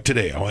right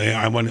today.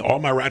 I want all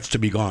my rats to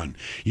be gone.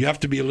 You have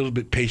to be a little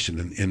bit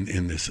patient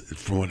in this,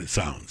 from what it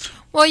sounds.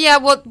 Well, yeah,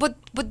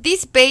 with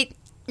this bait,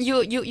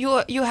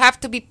 you have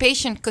to be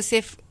patient, because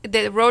if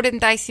the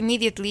rodent dies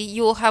immediately,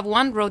 you will have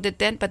one rodent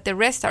dead, but the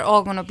rest are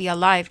all going to be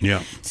alive.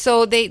 Yeah.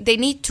 So they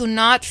need to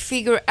not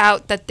figure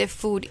out that the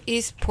food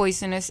is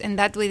poisonous, and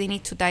that way they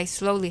need to die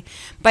slowly.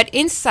 But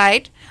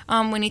inside,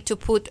 we need to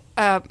put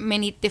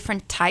many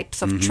different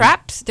types of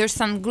traps. There's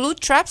some glue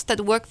traps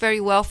that work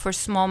very well for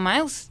small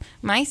mice.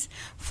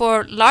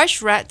 For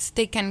large rats,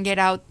 they can get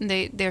out.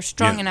 They're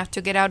strong enough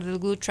to get out of the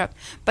glue trap.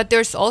 But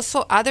there's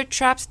also other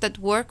traps that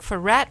work for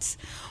rats.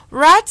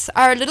 Rats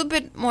are a little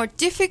bit more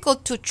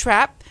difficult to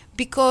trap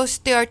because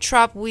they are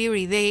trap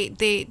weary.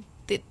 They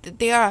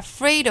are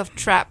afraid of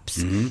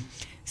traps.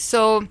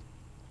 So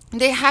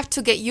they have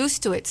to get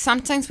used to it.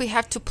 Sometimes we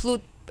have to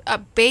put a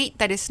bait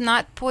that is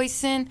not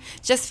poison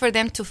just for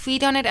them to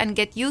feed on it and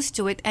get used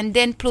to it, and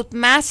then put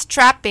mass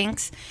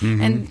trappings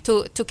and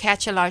to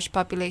catch a large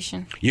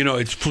population. You know,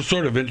 it's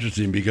sort of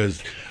interesting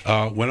because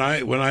when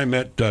I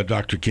met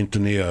Dr.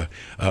 Quintanilla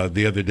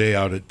the other day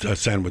out at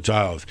Sandwich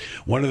Isles,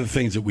 one of the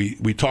things that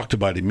we talked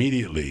about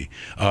immediately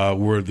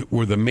were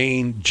the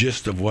main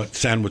gist of what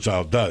Sandwich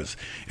Isle does,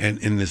 and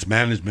in this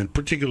management,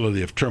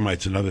 particularly of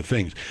termites and other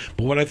things.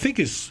 But what I think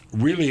is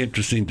really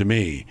interesting to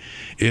me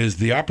is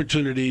the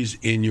opportunities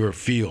in your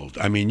field.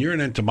 I mean, you're an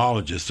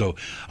entomologist, so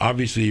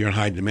obviously you're in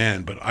high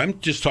demand, but I'm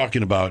just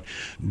talking about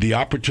the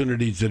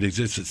opportunities that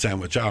exist at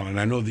Sandwich Isle, and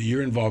I know that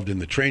you're involved in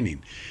the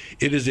training.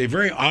 It is a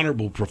very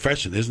honorable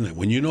profession, isn't it?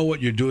 When you know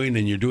what you're doing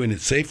and you're doing it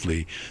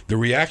safely, the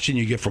reaction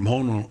you get from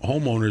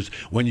homeowners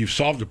when you've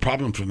solved a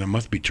problem for them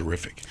must be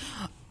terrific.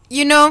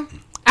 You know,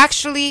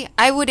 actually,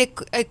 I would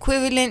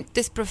equivalent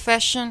this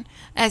profession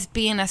as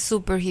being a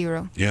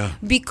superhero. Yeah.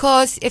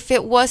 Because if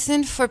it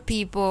wasn't for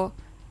people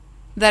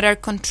that are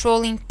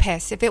controlling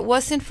pests, if it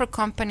wasn't for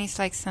companies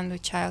like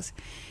Sandwich Isles,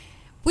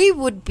 we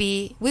would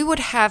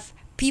have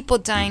people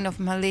dying of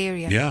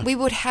malaria. Yeah. We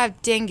would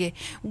have dengue.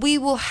 We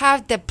will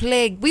have the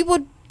plague. We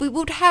would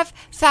have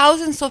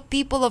thousands of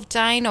people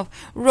dying of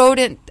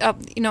rodent,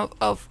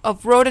 of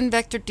rodent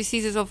vector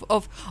diseases,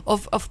 of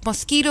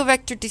mosquito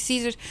vector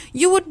diseases.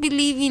 You would be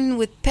living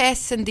with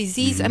pests and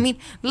disease. I mean,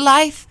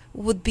 life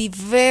would be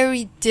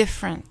very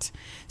different.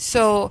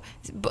 So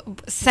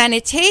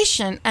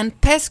sanitation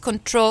and pest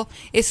control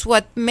is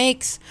what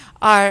makes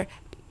our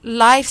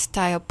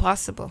lifestyle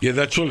possible. Yeah,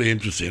 that's really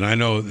interesting. I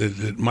know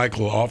that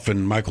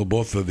Michael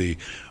Botha, the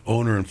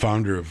owner and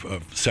founder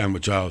of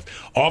Sandwich Isles,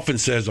 often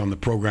says on the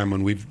program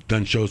when we've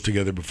done shows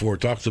together before,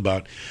 talks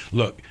about,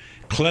 look,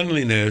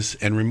 cleanliness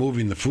and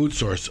removing the food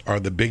source are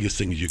the biggest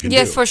things you can do.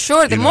 Yes, for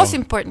sure. The most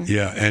important.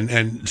 Yeah,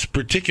 and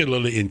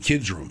particularly in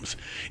kids' rooms.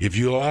 If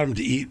you allow them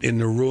to eat in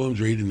their rooms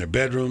or eat in their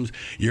bedrooms,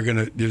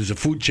 there's a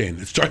food chain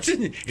that starts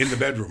in the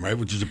bedroom, right?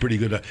 Which is a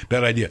pretty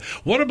bad idea.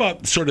 What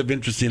about sort of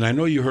interesting? I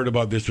know you heard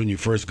about this when you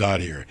first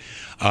got here.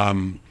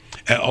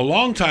 A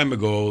long time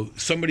ago,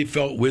 somebody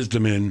felt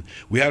wisdom in,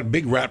 we had a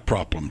big rat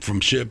problem from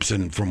ships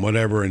and from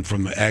whatever and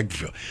from the ag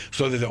field.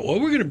 So they thought,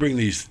 well, we're going to bring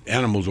these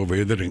animals over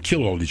here that can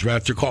kill all these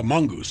rats. They're called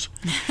mongoose.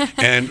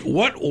 And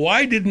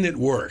why didn't it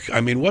work?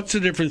 I mean, what's the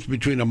difference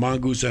between a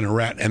mongoose and a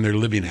rat and their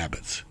living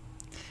habits?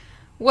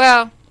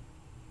 Well,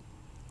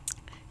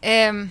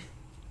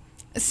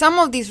 some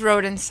of these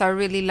rodents are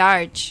really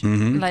large,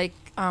 like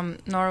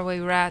Norway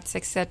rats,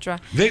 etc.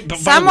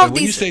 Some of these,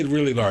 when you say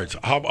really large,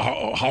 how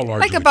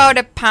large? Like about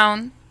a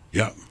pound.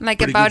 Yeah.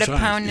 Like about a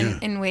pound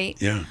in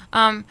weight. Yeah.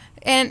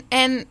 And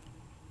a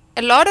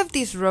lot of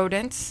these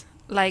rodents,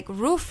 like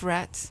roof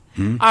rats,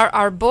 are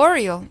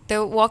arboreal.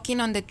 They're walking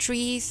on the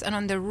trees and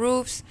on the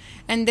roofs,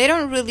 and they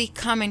don't really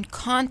come in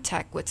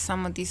contact with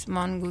some of these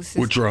mongooses,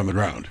 which are on the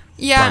ground.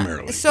 Yeah.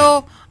 Primarily.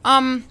 So,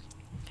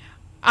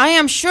 I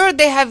am sure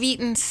they have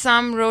eaten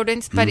some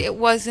rodents, but it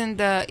wasn't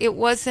the fix. It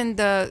wasn't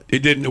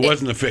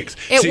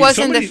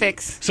the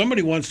fix.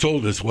 Somebody once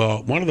told us,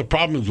 well, one of the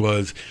problems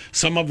was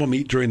some of them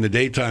eat during the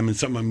daytime and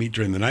some of them eat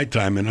during the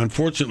nighttime, and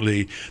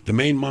unfortunately, the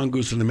main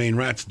mongoose and the main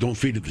rats don't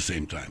feed at the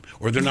same time,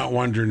 or they're not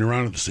wandering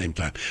around at the same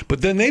time.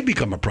 But then they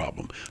become a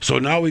problem. So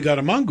now we got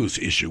a mongoose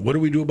issue. What do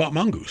we do about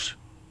mongoose?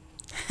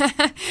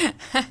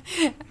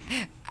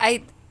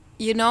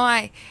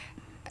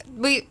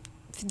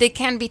 They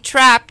can be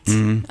trapped.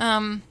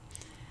 I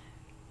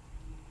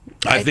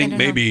think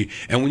maybe,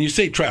 and when you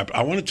say trapped,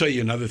 I want to tell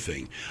you another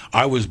thing.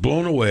 I was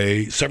blown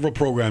away several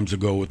programs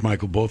ago with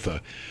Michael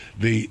Botha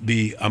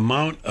the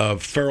amount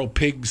of feral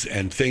pigs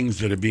and things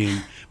that are being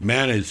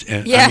managed.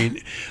 And Yeah. I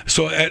mean,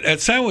 so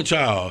at Sandwich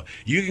Isle,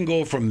 you can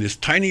go from this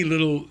tiny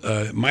little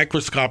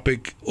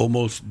microscopic,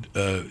 almost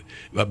a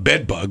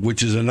bed bug,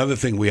 which is another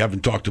thing we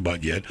haven't talked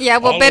about yet. Yeah,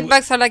 well, bed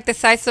bugs are like the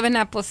size of an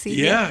apple seed.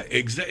 Yeah,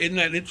 isn't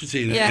that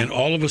interesting? Yeah. And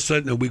all of a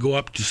sudden, we go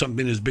up to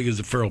something as big as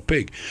a feral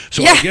pig.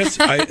 So Yeah. I guess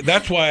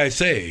that's why I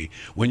say,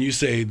 when you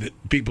say that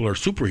people are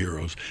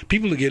superheroes,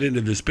 people who get into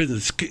this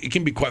business, it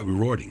can be quite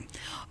rewarding.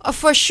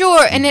 For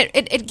sure, and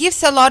it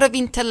gives a lot of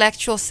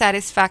intellectual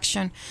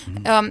satisfaction.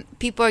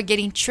 People are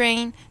getting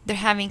trained, they're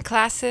having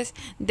classes,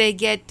 they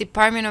get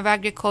Department of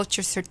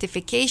Agriculture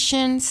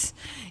certifications.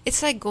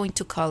 It's like going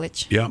to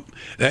college. Yeah,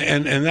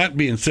 and that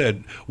being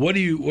said, what are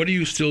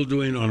you still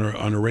doing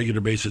on a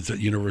regular basis at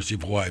University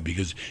of Hawaii?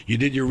 Because you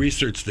did your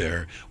research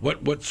there.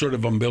 What sort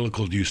of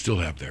umbilical do you still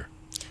have there?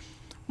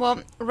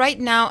 Well, right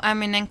now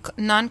I'm in a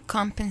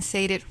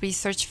non-compensated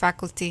research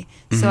faculty,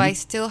 so I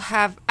still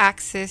have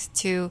access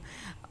to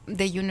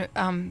the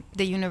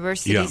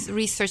university's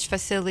research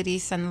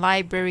facilities and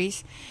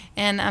libraries,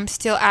 and I'm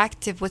still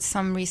active with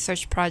some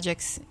research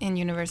projects in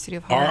University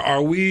of Hawaii.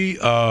 Are we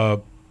a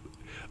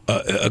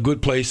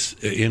good place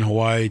in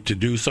Hawaii to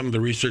do some of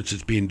the research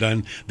that's being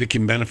done that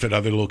can benefit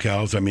other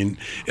locales? I mean,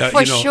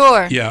 For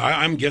sure. Yeah,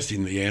 I'm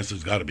guessing the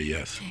answer's got to be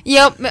yes.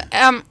 Yep.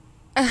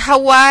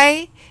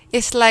 Hawaii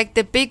is like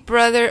the big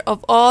brother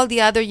of all the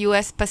other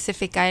U.S.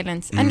 Pacific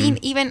islands. I mean,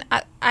 even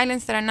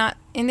islands that are not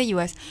in the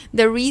U.S.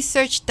 The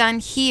research done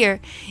here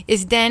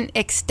is then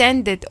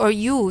extended or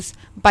used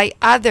by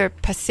other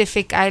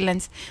Pacific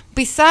islands.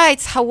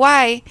 Besides,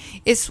 Hawaii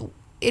it's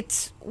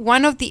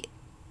one of the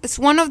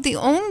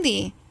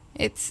only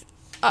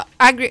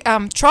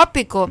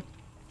tropical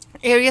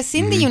areas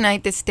in the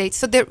United States.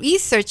 So the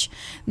research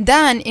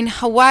done in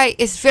Hawaii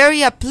is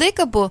very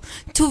applicable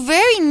to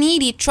very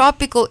needy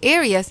tropical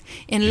areas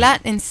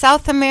in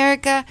South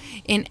America,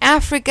 in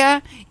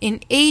Africa,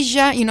 in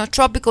Asia,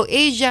 tropical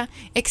Asia,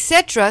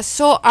 etc.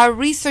 So our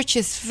research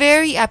is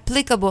very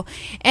applicable,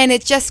 and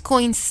it just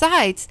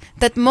coincides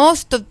that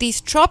most of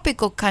these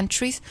tropical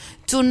countries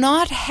do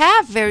not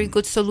have very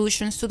good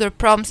solutions to their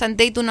problems, and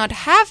they do not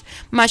have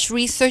much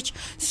research.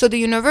 So the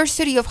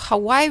University of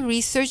Hawaii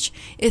research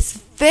is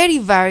very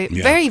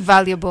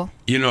valuable.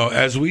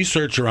 As we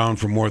search around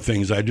for more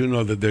things, I do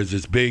know that there's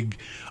this big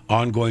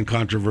ongoing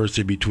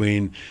controversy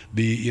between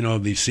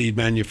the seed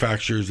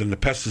manufacturers and the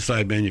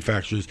pesticide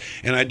manufacturers,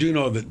 and I do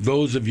know that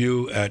those of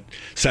you at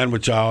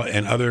Sandwich Isle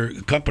and other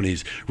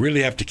companies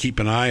really have to keep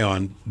an eye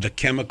on the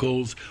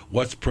chemicals,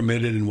 what's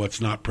permitted and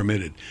what's not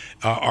permitted.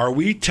 Are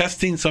we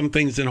testing some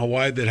things in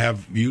Hawaii that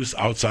have use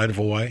outside of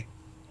Hawaii?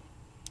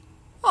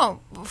 Oh,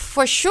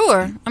 for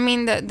sure. I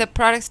mean, the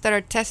products that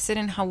are tested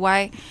in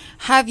Hawaii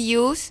have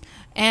use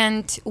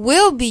and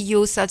will be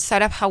used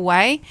outside of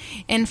Hawaii.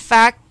 In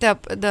fact,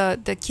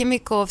 the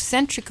chemical of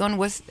Centricon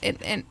was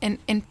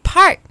in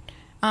part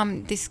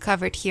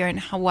discovered here in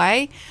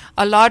Hawaii.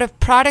 A lot of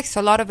products,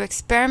 a lot of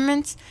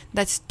experiments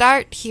that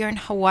start here in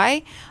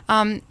Hawaii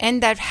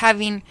end up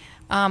having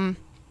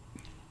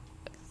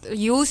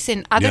use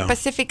in other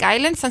Pacific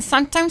islands and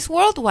sometimes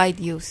worldwide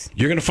use.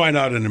 You're going to find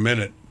out in a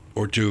minute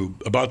or two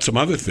about some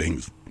other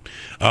things.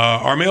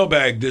 Our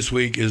mailbag this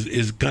week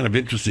is kind of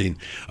interesting.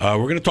 We're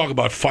going to talk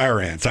about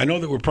fire ants. I know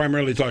that we're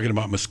primarily talking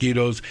about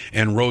mosquitoes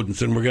and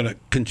rodents, and we're going to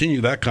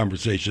continue that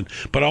conversation.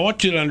 But I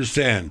want you to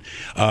understand,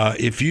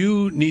 if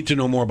you need to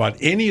know more about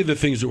any of the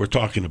things that we're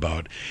talking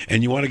about,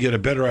 and you want to get a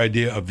better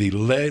idea of the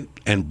length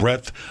and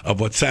breadth of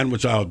what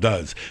Sandwich Isle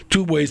does,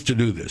 two ways to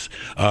do this.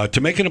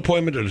 To make an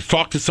appointment or to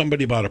talk to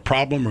somebody about a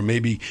problem or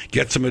maybe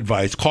get some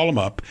advice, call them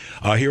up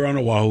here on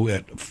Oahu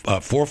at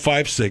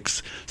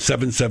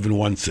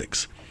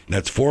 456-7716.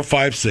 That's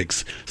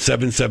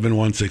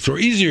 456-7716. Or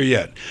easier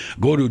yet,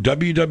 go to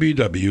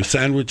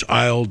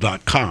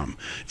www.sandwichisle.com.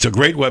 It's a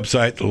great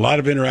website, a lot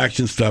of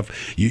interaction stuff.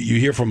 You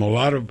hear from a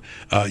lot of,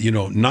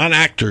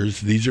 non-actors.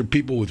 These are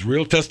people with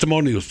real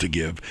testimonials to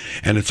give.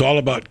 And it's all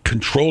about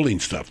controlling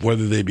stuff,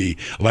 whether they be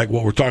like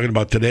what we're talking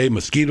about today,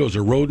 mosquitoes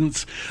or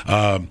rodents.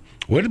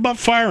 What about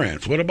fire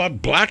ants? What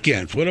about black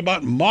ants? What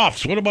about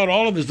moths? What about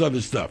all of this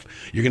other stuff?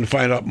 You're going to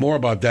find out more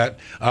about that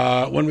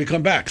when we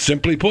come back.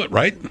 Simply put,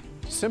 right?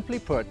 Simply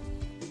put,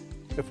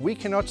 if we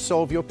cannot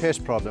solve your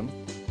pest problem,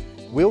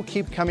 we'll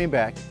keep coming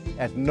back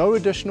at no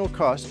additional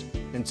cost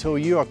until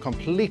you are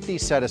completely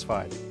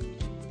satisfied.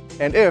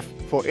 And if,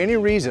 for any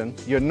reason,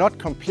 you're not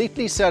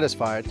completely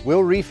satisfied,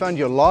 we'll refund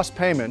your last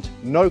payment,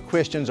 no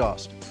questions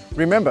asked.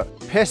 Remember,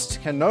 pests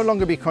can no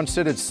longer be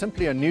considered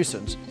simply a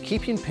nuisance.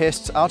 Keeping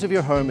pests out of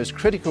your home is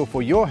critical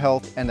for your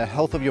health and the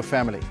health of your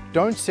family.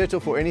 Don't settle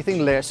for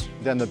anything less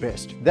than the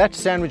best. That's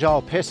Sandwich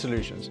Isle Pest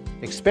Solutions.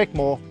 Expect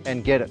more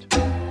and get it.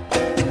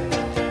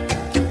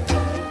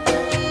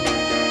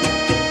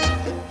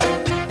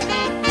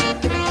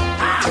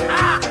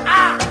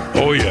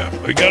 Oh, yeah.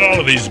 We got all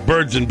of these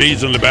birds and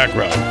bees in the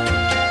background.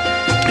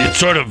 It's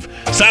sort of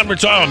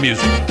Sandwich Isle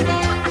music.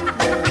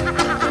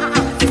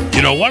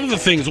 One of the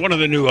things, one of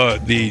the new,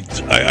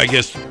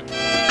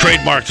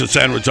 trademarks of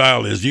Sandwich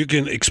Isle is you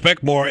can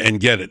expect more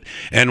and get it.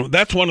 And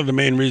that's one of the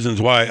main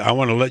reasons why I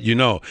want to let you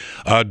know.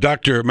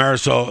 Dr.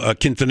 Marisol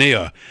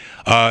Quintanilla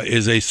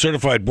is a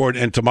certified board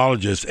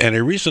entomologist and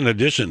a recent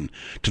addition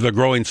to the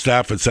growing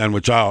staff at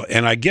Sandwich Isle.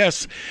 And I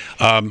guess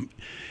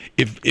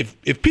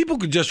if people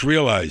could just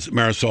realize,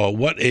 Marisol,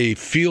 what a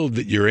field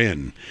that you're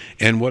in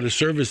and what a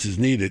service is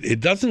needed, it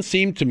doesn't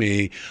seem to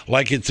me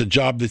like it's a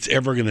job that's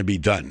ever going to be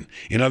done.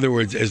 In other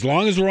words, as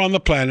long as we're on the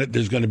planet,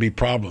 there's going to be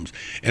problems.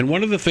 And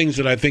one of the things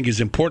that I think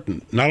is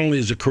important, not only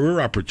as a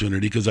career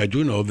opportunity, because I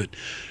do know that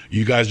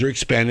you guys are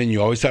expanding,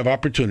 you always have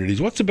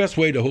opportunities. What's the best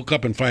way to hook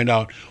up and find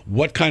out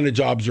what kind of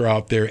jobs are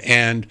out there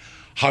and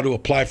how to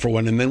apply for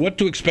one, and then what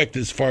to expect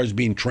as far as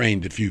being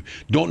trained if you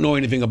don't know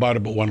anything about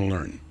it but want to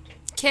learn?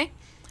 Okay.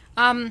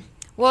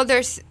 Well,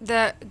 there's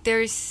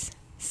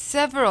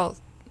several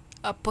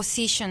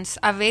positions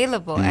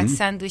available at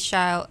Sandwich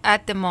Isle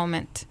at the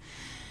moment.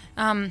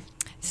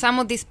 Some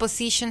of these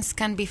positions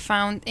can be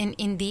found in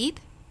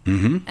Indeed,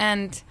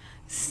 and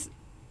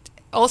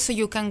also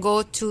you can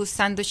go to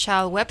Sandwich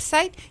Isle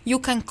website. You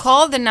can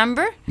call the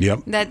number.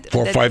 Yep.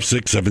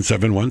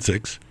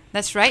 456-7716.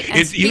 That's right.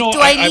 And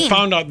I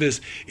found out this.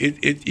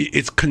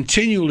 It's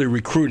continually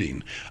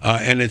recruiting,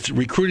 and it's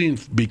recruiting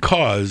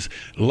because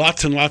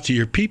lots and lots of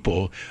your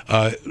people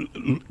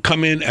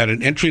come in at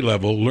an entry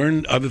level,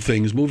 learn other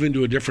things, move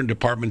into a different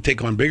department,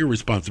 take on bigger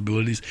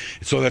responsibilities.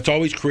 So that's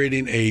always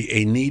creating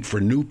a need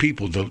for new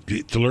people to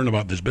learn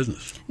about this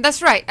business.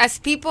 That's right. As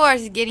people are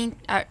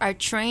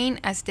trained,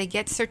 as they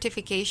get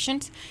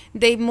certifications,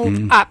 they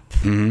move up.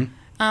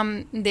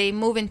 They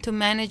move into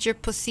manager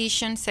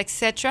positions,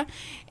 etc.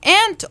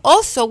 And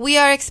also, we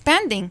are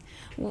expanding.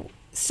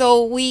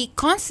 So we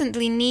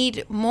constantly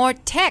need more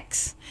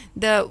techs.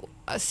 The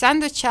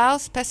Sandwich Isle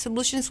Pest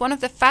Solutions is one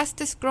of the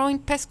fastest growing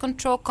pest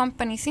control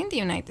companies in the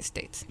United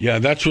States. Yeah,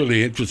 that's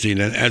really interesting.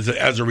 And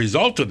as a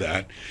result of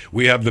that,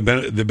 we have the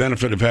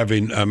benefit of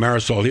having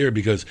Marisol here,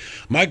 because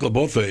Michael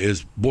Botha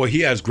he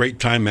has great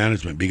time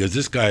management, because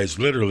this guy is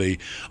literally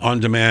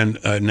on demand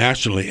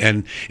nationally.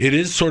 And it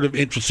is sort of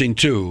interesting,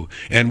 too,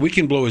 and we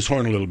can blow his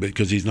horn a little bit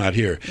because he's not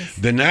here. Yes.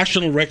 The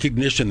national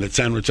recognition that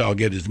Sandwich Isle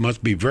gets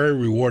must be very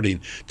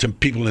rewarding to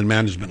people in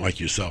management like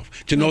yourself,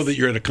 to know that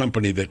you're at a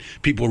company that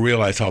people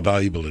realize how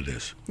valuable it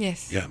is.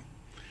 Yes. Yeah.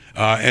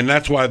 And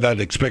that's why that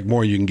expect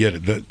more, you can get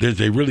it. There's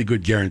a really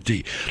good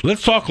guarantee.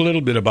 Let's talk a little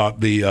bit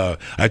about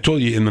I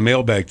told you in the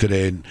mailbag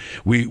today,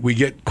 we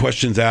get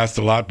questions asked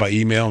a lot by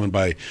email and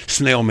by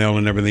snail mail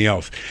and everything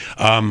else.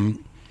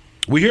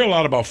 We hear a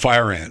lot about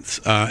fire ants.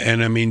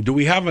 And I mean, do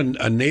we have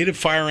a native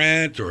fire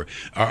ant, or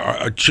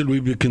should we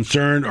be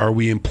concerned? Are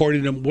we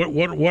importing them?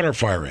 What are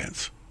fire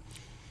ants?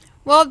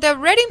 Well, the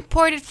red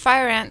imported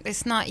fire ant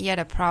is not yet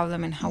a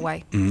problem in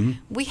Hawaii.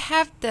 We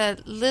have the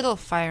little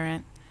fire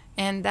ant,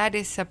 and that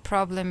is a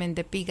problem in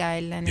the Big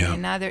Island and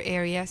in other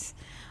areas.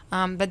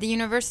 But the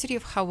University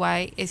of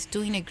Hawaii is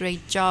doing a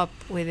great job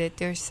with it.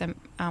 There's a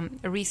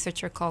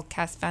researcher called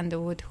Cass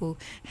Vanderwood who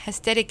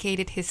has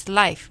dedicated his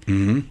life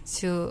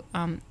to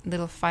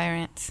little fire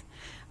ants.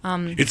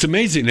 It's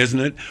amazing, isn't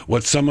it,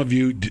 what some of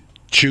you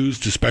choose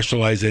to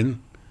specialize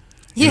in?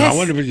 Yes. I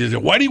wonder if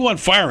why do you want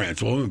fire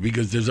ants? Well,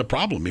 because there's a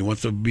problem. He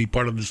wants to be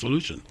part of the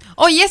solution.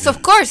 Oh, yes,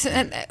 of course.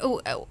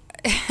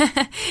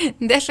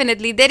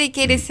 Definitely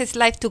dedicated his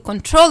life to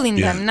controlling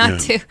them, not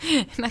to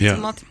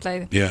multiply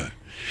them. Yeah.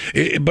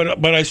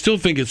 But I still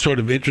think it's sort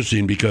of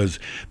interesting, because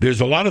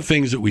there's a lot of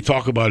things that we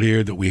talk about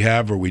here that we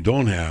have or we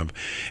don't have,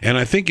 and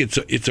I think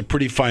it's a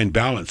pretty fine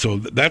balance. So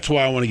that's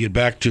why I want to get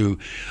back to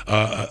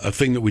a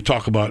thing that we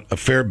talk about a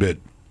fair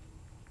bit,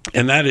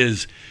 and that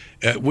is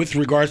with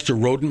regards to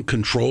rodent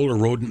control or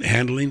rodent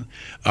handling.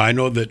 I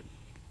know that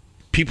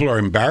people are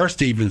embarrassed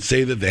to even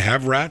say that they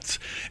have rats,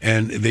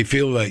 and they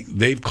feel like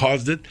they've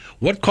caused it.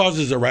 What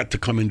causes a rat to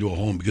come into a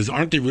home? Because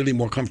aren't they really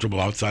more comfortable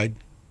outside?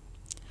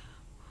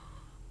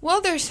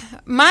 Well, there's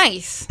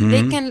mice.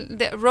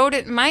 The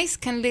rodent mice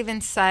can live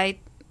inside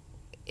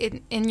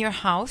in your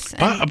house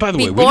and by the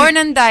be way, born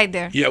and die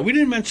there. Yeah, we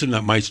didn't mention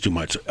that mice too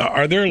much.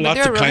 Are there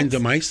lots of kinds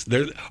of mice?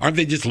 Aren't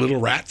they just little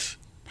rats?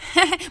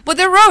 But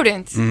they're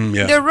rodents.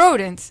 Yeah. They're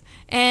rodents,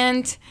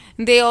 and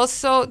they're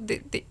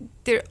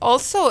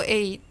also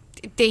a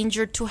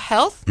danger to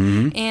health,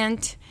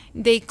 and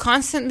they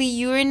constantly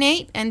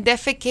urinate and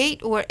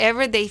defecate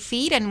wherever they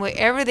feed and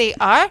wherever they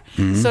are.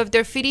 So if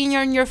they're feeding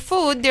on your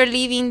food, they're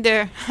leaving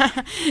their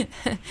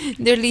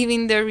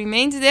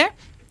remains there,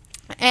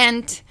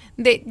 and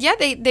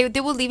they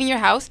will live in your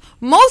house.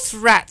 Most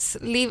rats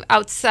live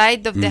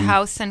outside of the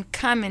house and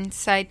come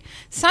inside.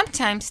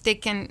 Sometimes they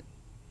can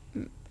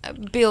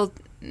build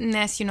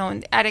nests, in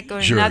the attic or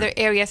in other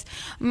areas.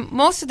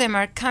 Most of them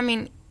are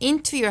coming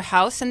into your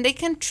house, and they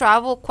can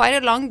travel quite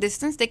a long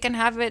distance. They can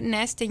have a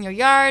nest in your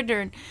yard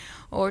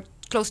or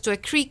close to a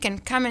creek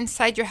and come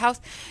inside your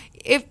house.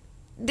 If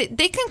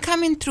they can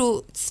come in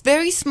through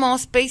very small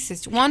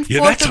spaces, 1/4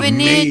 that's of an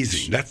amazing.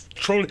 inch. That's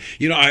truly,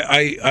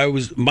 I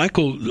was,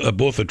 Michael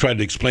Botha tried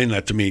to explain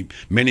that to me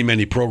many,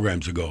 many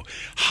programs ago.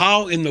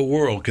 How in the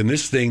world can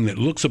this thing that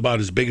looks about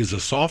as big as a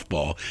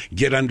softball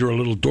get under a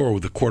little door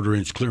with a 1/4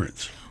 inch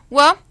clearance?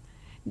 Well,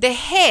 the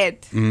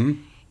head,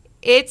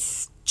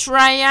 it's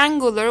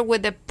triangular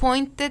with a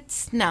pointed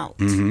snout.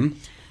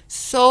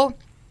 So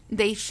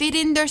they fit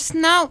in their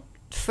snout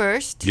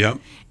first. Yep.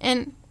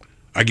 And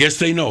I guess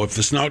they know if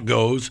the snout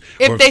goes.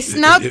 If the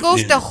snout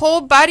goes, the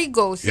whole body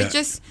goes. Yeah,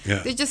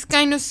 They just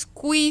kind of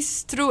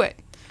squeeze through it.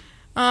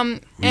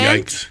 Yikes.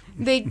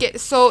 And they get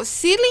so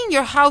sealing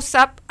your house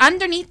up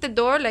underneath the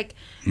door, like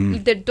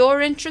the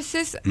door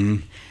entrances.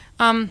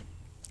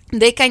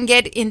 They can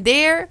get in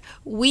there,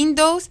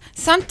 windows,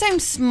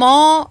 sometimes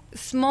small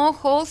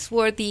holes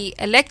where the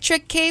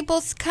electric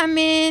cables come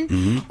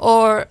in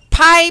or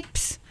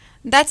pipes.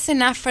 That's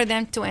enough for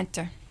them to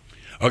enter.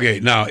 Okay,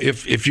 now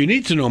if you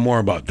need to know more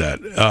about that,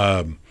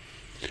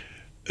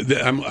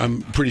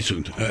 I'm pretty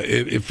soon.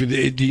 If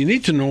you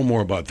need to know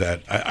more about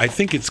that, I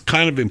think it's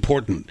kind of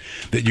important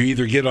that you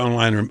either get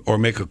online or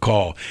make a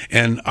call.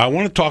 And I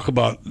want to talk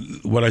about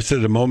what I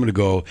said a moment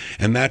ago,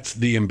 and that's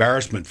the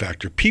embarrassment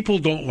factor. People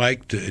don't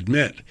like to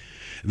admit.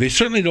 They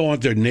certainly don't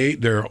want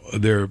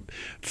their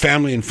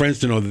family and friends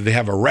to know that they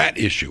have a rat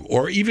issue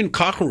or even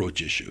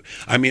cockroach issue.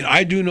 I mean,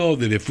 I do know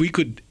that if we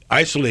could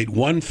isolate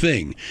one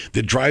thing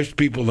that drives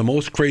people the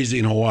most crazy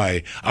in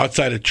Hawaii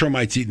outside of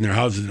termites eating their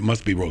houses, it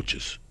must be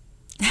roaches.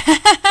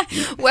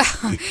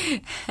 Well,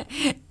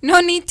 no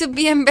need to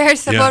be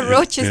embarrassed about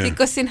roaches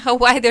because in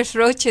Hawaii there's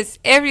roaches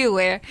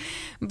everywhere.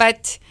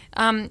 But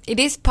it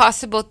is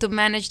possible to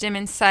manage them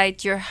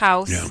inside your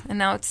house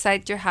and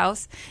outside your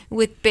house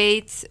with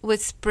baits,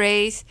 with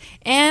sprays,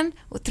 and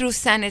through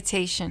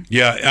sanitation.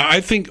 Yeah, I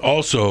think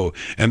also,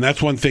 and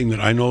that's one thing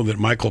that I know that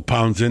Michael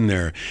pounds in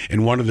there,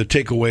 and one of the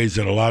takeaways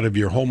that a lot of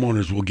your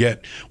homeowners will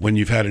get when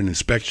you've had an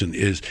inspection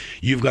is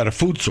you've got a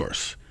food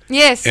source.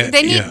 Yes,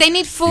 they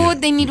need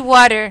food, they need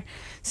water.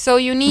 So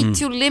you need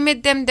to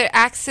limit them their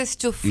access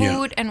to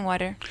food and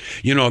water.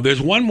 You know,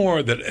 there's one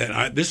more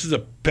that this is a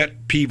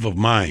pet peeve of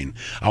mine.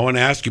 I want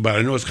to ask you about.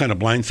 I know it's kind of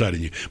blindsiding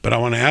you, but I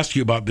want to ask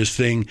you about this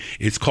thing.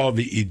 It's called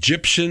the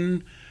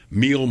Egyptian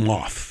meal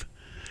moth.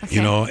 Okay.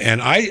 You know,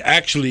 and I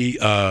actually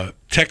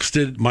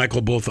texted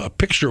Michael both a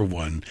picture of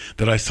one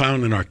that I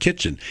found in our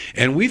kitchen,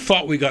 and we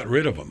thought we got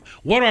rid of them.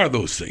 What are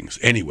those things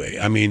anyway?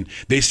 I mean,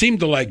 they seem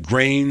to like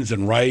grains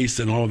and rice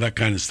and all of that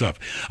kind of stuff.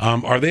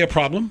 Are they a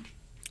problem?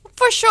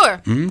 For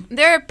sure.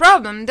 They're a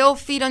problem. They'll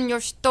feed on your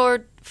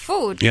stored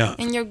food, Yeah.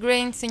 and your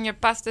grains, and your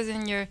pastas,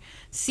 and your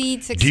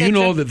seeds, etc. Do you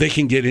know that they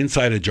can get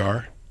inside a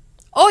jar?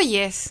 Oh,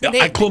 yes.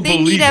 I couldn't they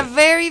believe need a it.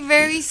 very,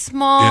 very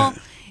small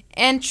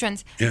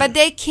entrance. Yeah. But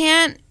they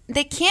can't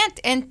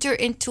enter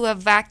into a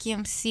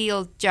vacuum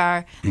sealed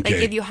jar. Like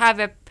Okay. if you have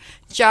a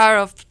jar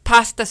of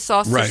pasta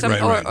sauce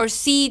or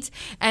seeds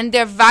and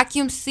they're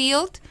vacuum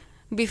sealed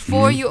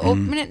before you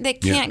open it, they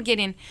can't get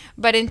in.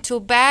 But into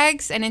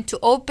bags and into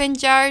open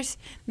jars,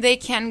 they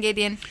can get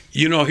in.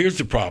 You know, here's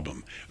the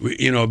problem.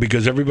 You know,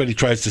 because everybody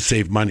tries to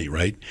save money,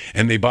 right?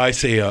 And they buy,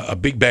 say, a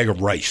big bag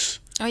of rice.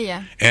 Oh,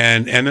 yeah.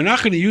 And they're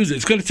not going to use it.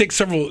 It's going to take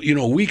several,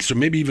 weeks or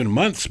maybe even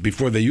months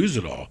before they use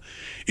it all.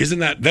 Isn't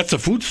that's a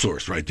food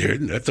source right there?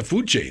 That's a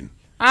food chain.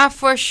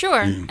 For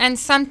sure. And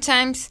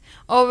sometimes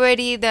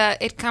already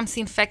it comes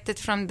infected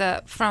from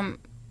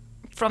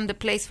the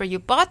place where you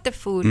bought the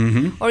food,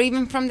 or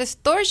even from the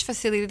storage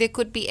facility. There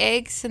could be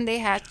eggs and they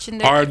hatch.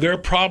 Are there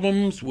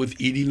problems with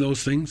eating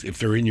those things if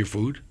they're in your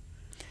food?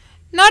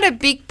 Not a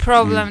big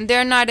problem.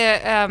 They're not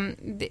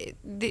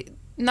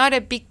not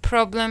a big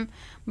problem,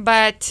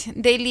 but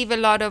they leave a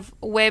lot of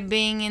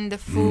webbing in the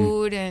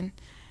food and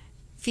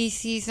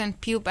feces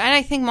and puke, and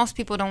I think most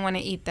people don't want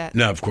to eat that.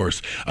 No, of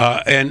course.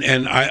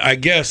 And I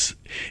guess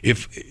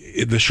if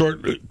the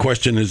short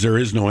question is there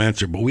is no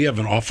answer, but we have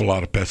an awful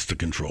lot of pests to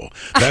control.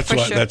 That's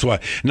why. Sure. That's why.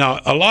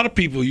 Now, a lot of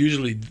people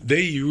usually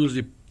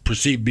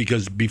perceive,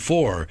 because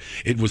before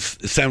it was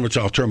Sandwich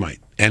Isle termite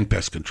and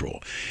pest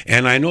control,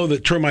 and I know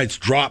that termites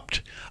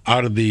dropped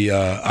out of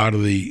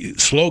the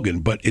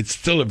slogan, but it's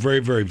still a very,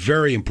 very,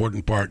 very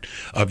important part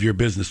of your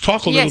business.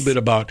 Talk a little bit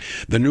about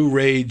the new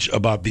rage,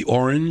 about the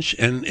orange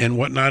and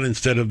whatnot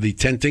instead of the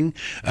tenting,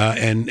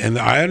 and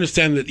I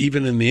understand that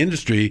even in the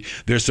industry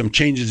there's some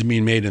changes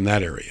being made in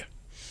that area.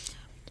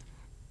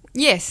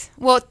 Yes,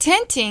 well,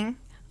 tenting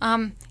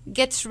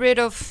gets rid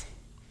of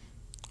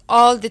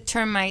all the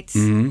termites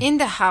in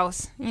the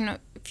house,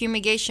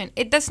 fumigation.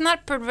 It does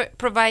not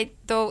provide,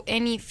 though,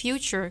 any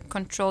future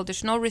control.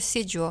 There's no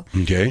residual.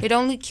 Okay. It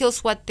only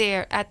kills what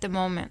they're at the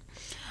moment.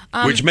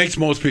 Which makes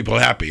most people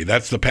happy.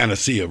 That's the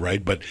panacea,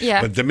 right? But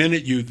the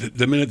minute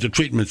the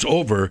treatment's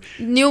over,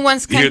 new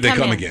ones can here they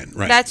come in. again.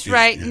 Right. That's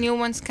right. Yeah. New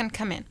ones can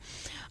come in.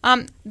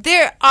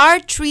 There are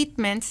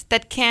treatments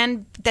that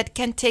can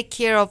take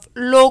care of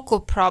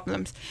local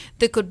problems.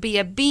 There could be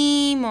a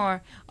beam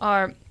or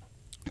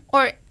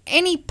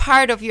any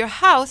part of your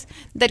house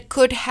that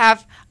could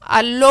have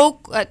a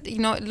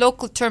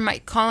local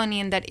termite colony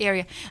in that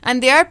area.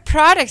 And there are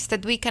products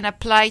that we can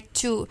apply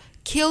to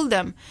kill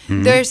them.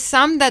 There's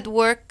some that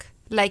work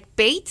like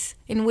baits,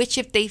 in which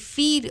if they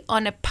feed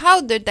on a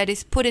powder that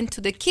is put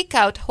into the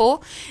kick-out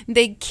hole,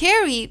 they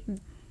carry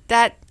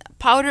that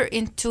powder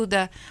into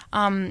the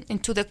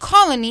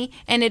colony,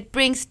 and it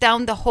brings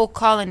down the whole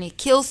colony,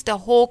 kills the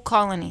whole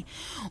colony.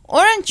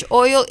 Orange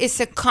oil is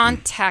a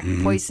contact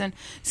poison,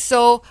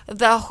 so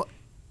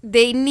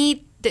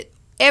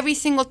every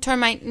single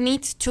termite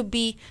needs to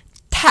be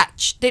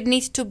touched. It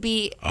needs to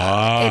be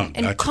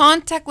in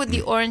contact with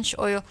the orange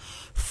oil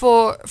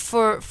for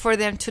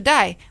them to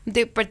die.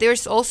 But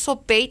there's also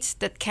baits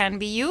that can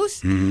be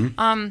used.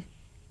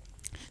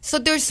 So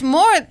there's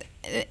more.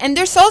 And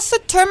there's also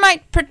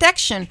termite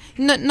protection.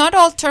 Not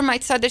all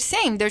termites are the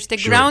same. There's the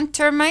ground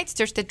termites,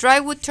 there's the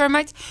drywood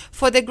termites.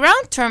 For the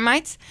ground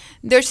termites,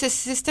 there's a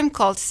system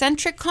called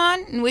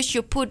Centricon, in which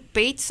you put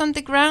baits on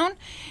the ground,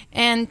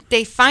 and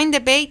they find the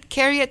bait,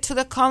 carry it to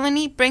the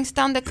colony, brings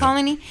down the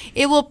colony.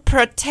 It will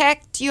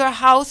protect your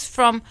house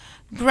from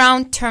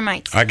ground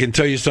termites. I can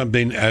tell you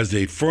something, as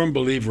a firm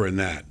believer in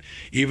that,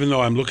 even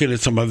though I'm looking at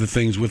some other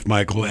things with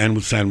Michael and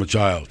with Sandwich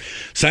Isle.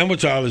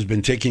 Sandwich Isle has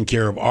been taking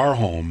care of our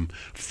home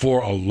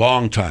for a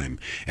long time.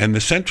 And the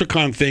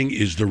Centricon thing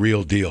is the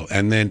real deal.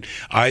 And then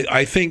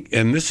I think,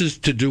 and this is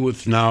to do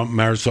with now,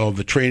 Marisol,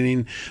 the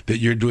training that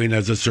you're doing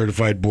as a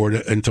certified board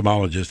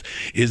entomologist,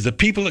 is the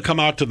people that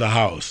come out to the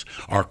house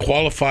are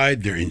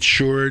qualified, they're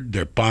insured,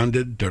 they're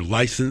bonded, they're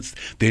licensed,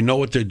 they know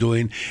what they're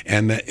doing.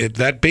 And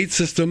that bait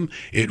system,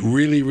 it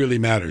really, really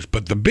matters.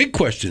 But the big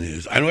question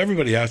is, I know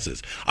everybody asks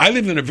this, I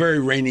live in a very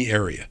rainy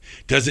area.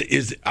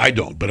 I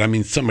don't, but I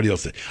mean somebody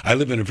else did. I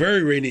live in a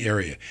very rainy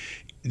area.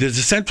 Does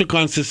the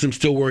Centricon system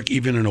still work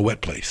even in a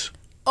wet place?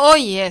 Oh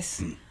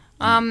yes.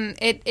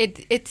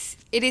 It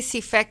is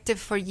effective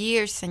for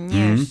years and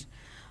years.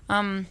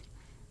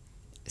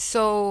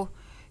 So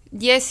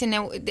yes,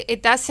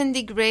 it doesn't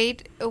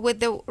degrade with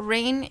the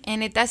rain,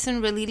 and it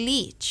doesn't really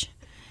leach.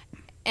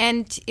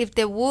 And if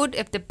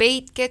the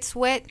bait gets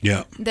wet,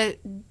 the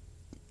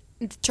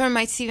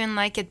termites even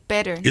like it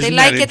better. They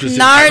like it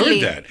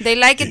gnarly. They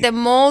like it the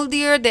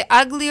moldier, the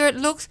uglier it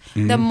looks,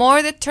 the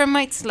more the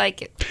termites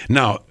like it.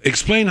 Now,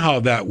 explain how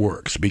that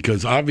works,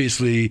 because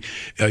obviously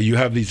you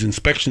have these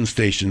inspection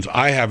stations.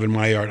 I have in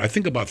my yard, I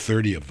think about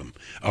 30 of them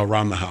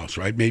around the house,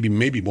 right? Maybe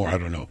more, I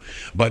don't know.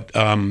 But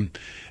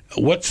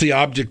what's the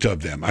object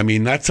of them? I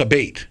mean, that's a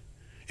bait.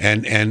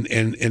 And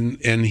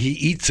he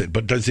eats it,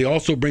 but does he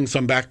also bring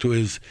some back to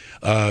his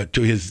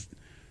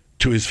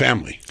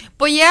family?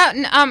 But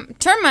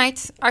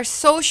termites are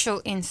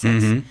social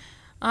insects.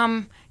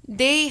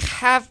 They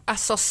have a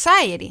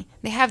society.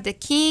 They have the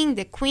king,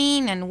 the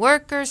queen, and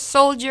workers,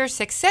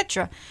 soldiers,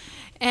 etc.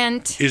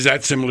 And is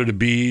that similar to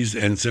bees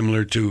and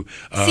similar to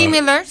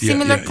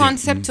similar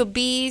concept to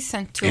bees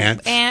and to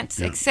ants,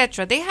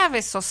 etc. They have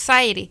a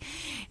society,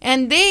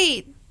 and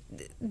they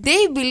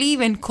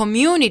believe in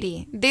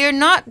community. They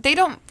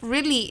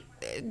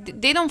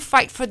don't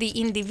fight for the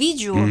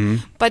individual,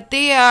 but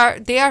they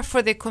are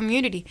for the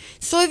community.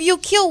 So if you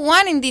kill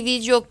one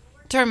individual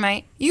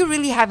termite, you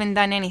really haven't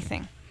done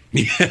anything.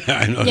 Yeah,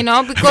 I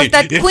know. Because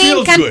that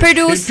queen can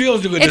produce. It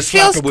feels good to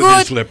slap it with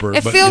your slipper.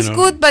 It feels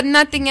good, but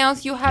nothing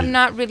else. You have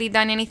not really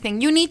done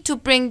anything. You need to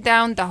bring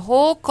down the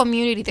whole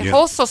community, the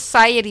whole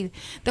society,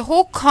 the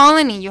whole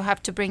colony. You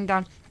have to bring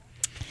down.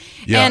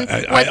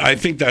 Yeah, I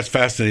think that's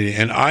fascinating,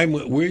 and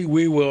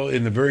we will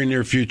in the very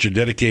near future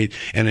dedicate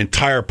an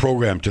entire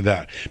program to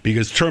that,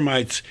 because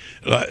termites.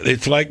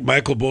 It's like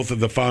Michael, both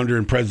of the founder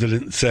and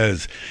president,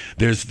 says.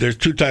 There's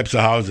two types of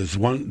houses.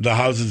 One, the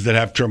houses that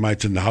have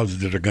termites, and the houses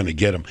that are going to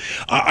get them.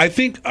 I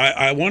think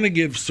I want to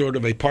give sort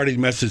of a parting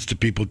message to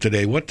people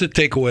today. What to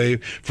take away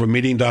from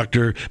meeting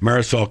Dr.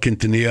 Marisol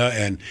Quintanilla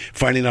and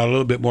finding out a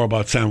little bit more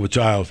about Sandwich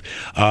Isles.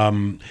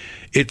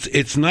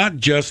 It's not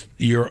just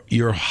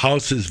your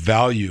house's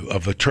value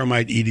of a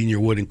termite eating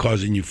your wood and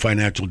causing you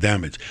financial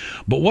damage,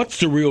 but what's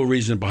the real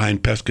reason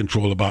behind pest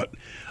control about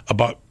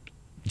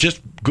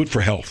just good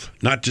for health,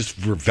 not just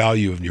for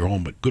value in your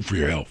home, but good for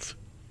your health?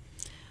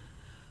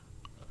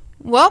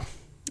 Well,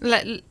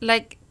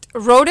 like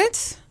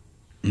rodents,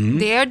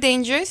 they are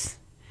dangerous.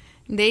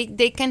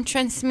 They can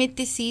transmit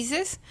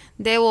diseases.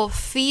 They will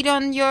feed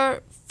on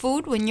your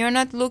food when you're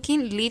not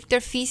looking, leave their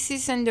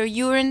feces and their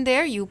urine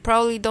there. You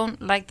probably don't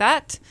like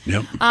that.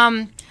 Yep.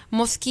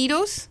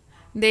 Mosquitoes,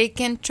 they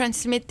can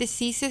transmit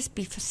diseases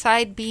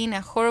beside being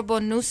a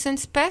horrible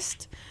nuisance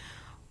pest.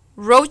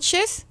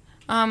 Roaches,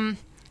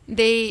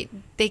 they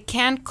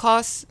can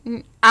cause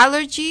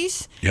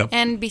allergies. Yep.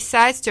 And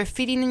besides, they're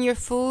feeding in your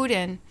food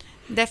and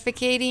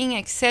defecating,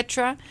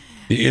 etc.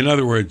 In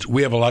other words,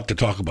 we have a lot to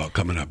talk about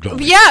coming up, don't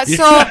we? Yeah,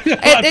 so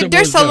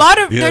there's a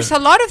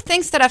lot of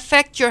things that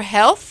affect your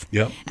health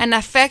and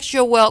affect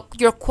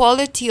your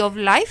quality of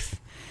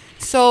life.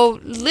 So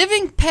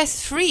living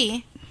pest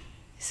free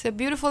It's a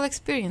beautiful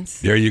experience.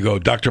 There you go.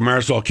 Dr.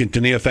 Marisol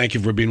Quintanilla, thank you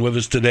for being with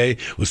us today.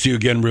 We'll see you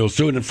again real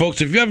soon. And folks,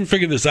 if you haven't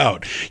figured this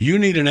out, you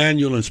need an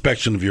annual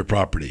inspection of your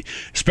property,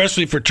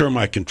 especially for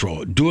termite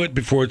control. Do it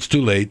before it's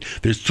too late.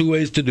 There's 2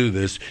 ways to do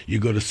this. You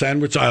go to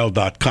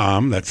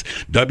sandwichaisle.com. That's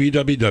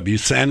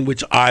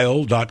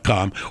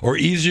www.sandwichaisle.com. Or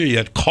easier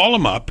yet, call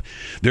them up.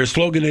 Their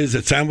slogan is,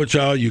 at Sandwich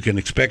Isle, you can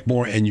expect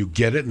more and you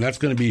get it. And that's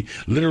going to be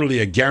literally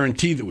a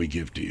guarantee that we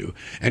give to you.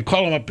 And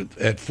call them up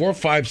at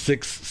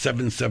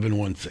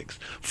 456-7716.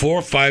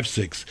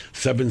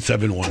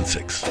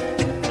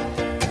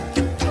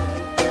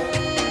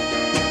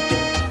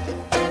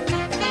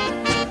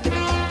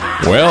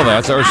 456-7716. Well,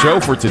 that's our show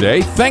for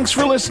today. Thanks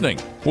for listening.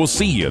 We'll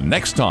see you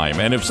next time.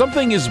 And if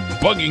something is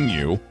bugging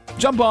you,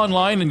 jump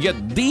online and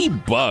get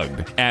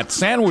debugged at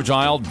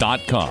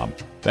sandwichaisle.com.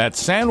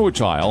 That's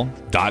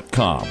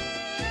sandwichaisle.com.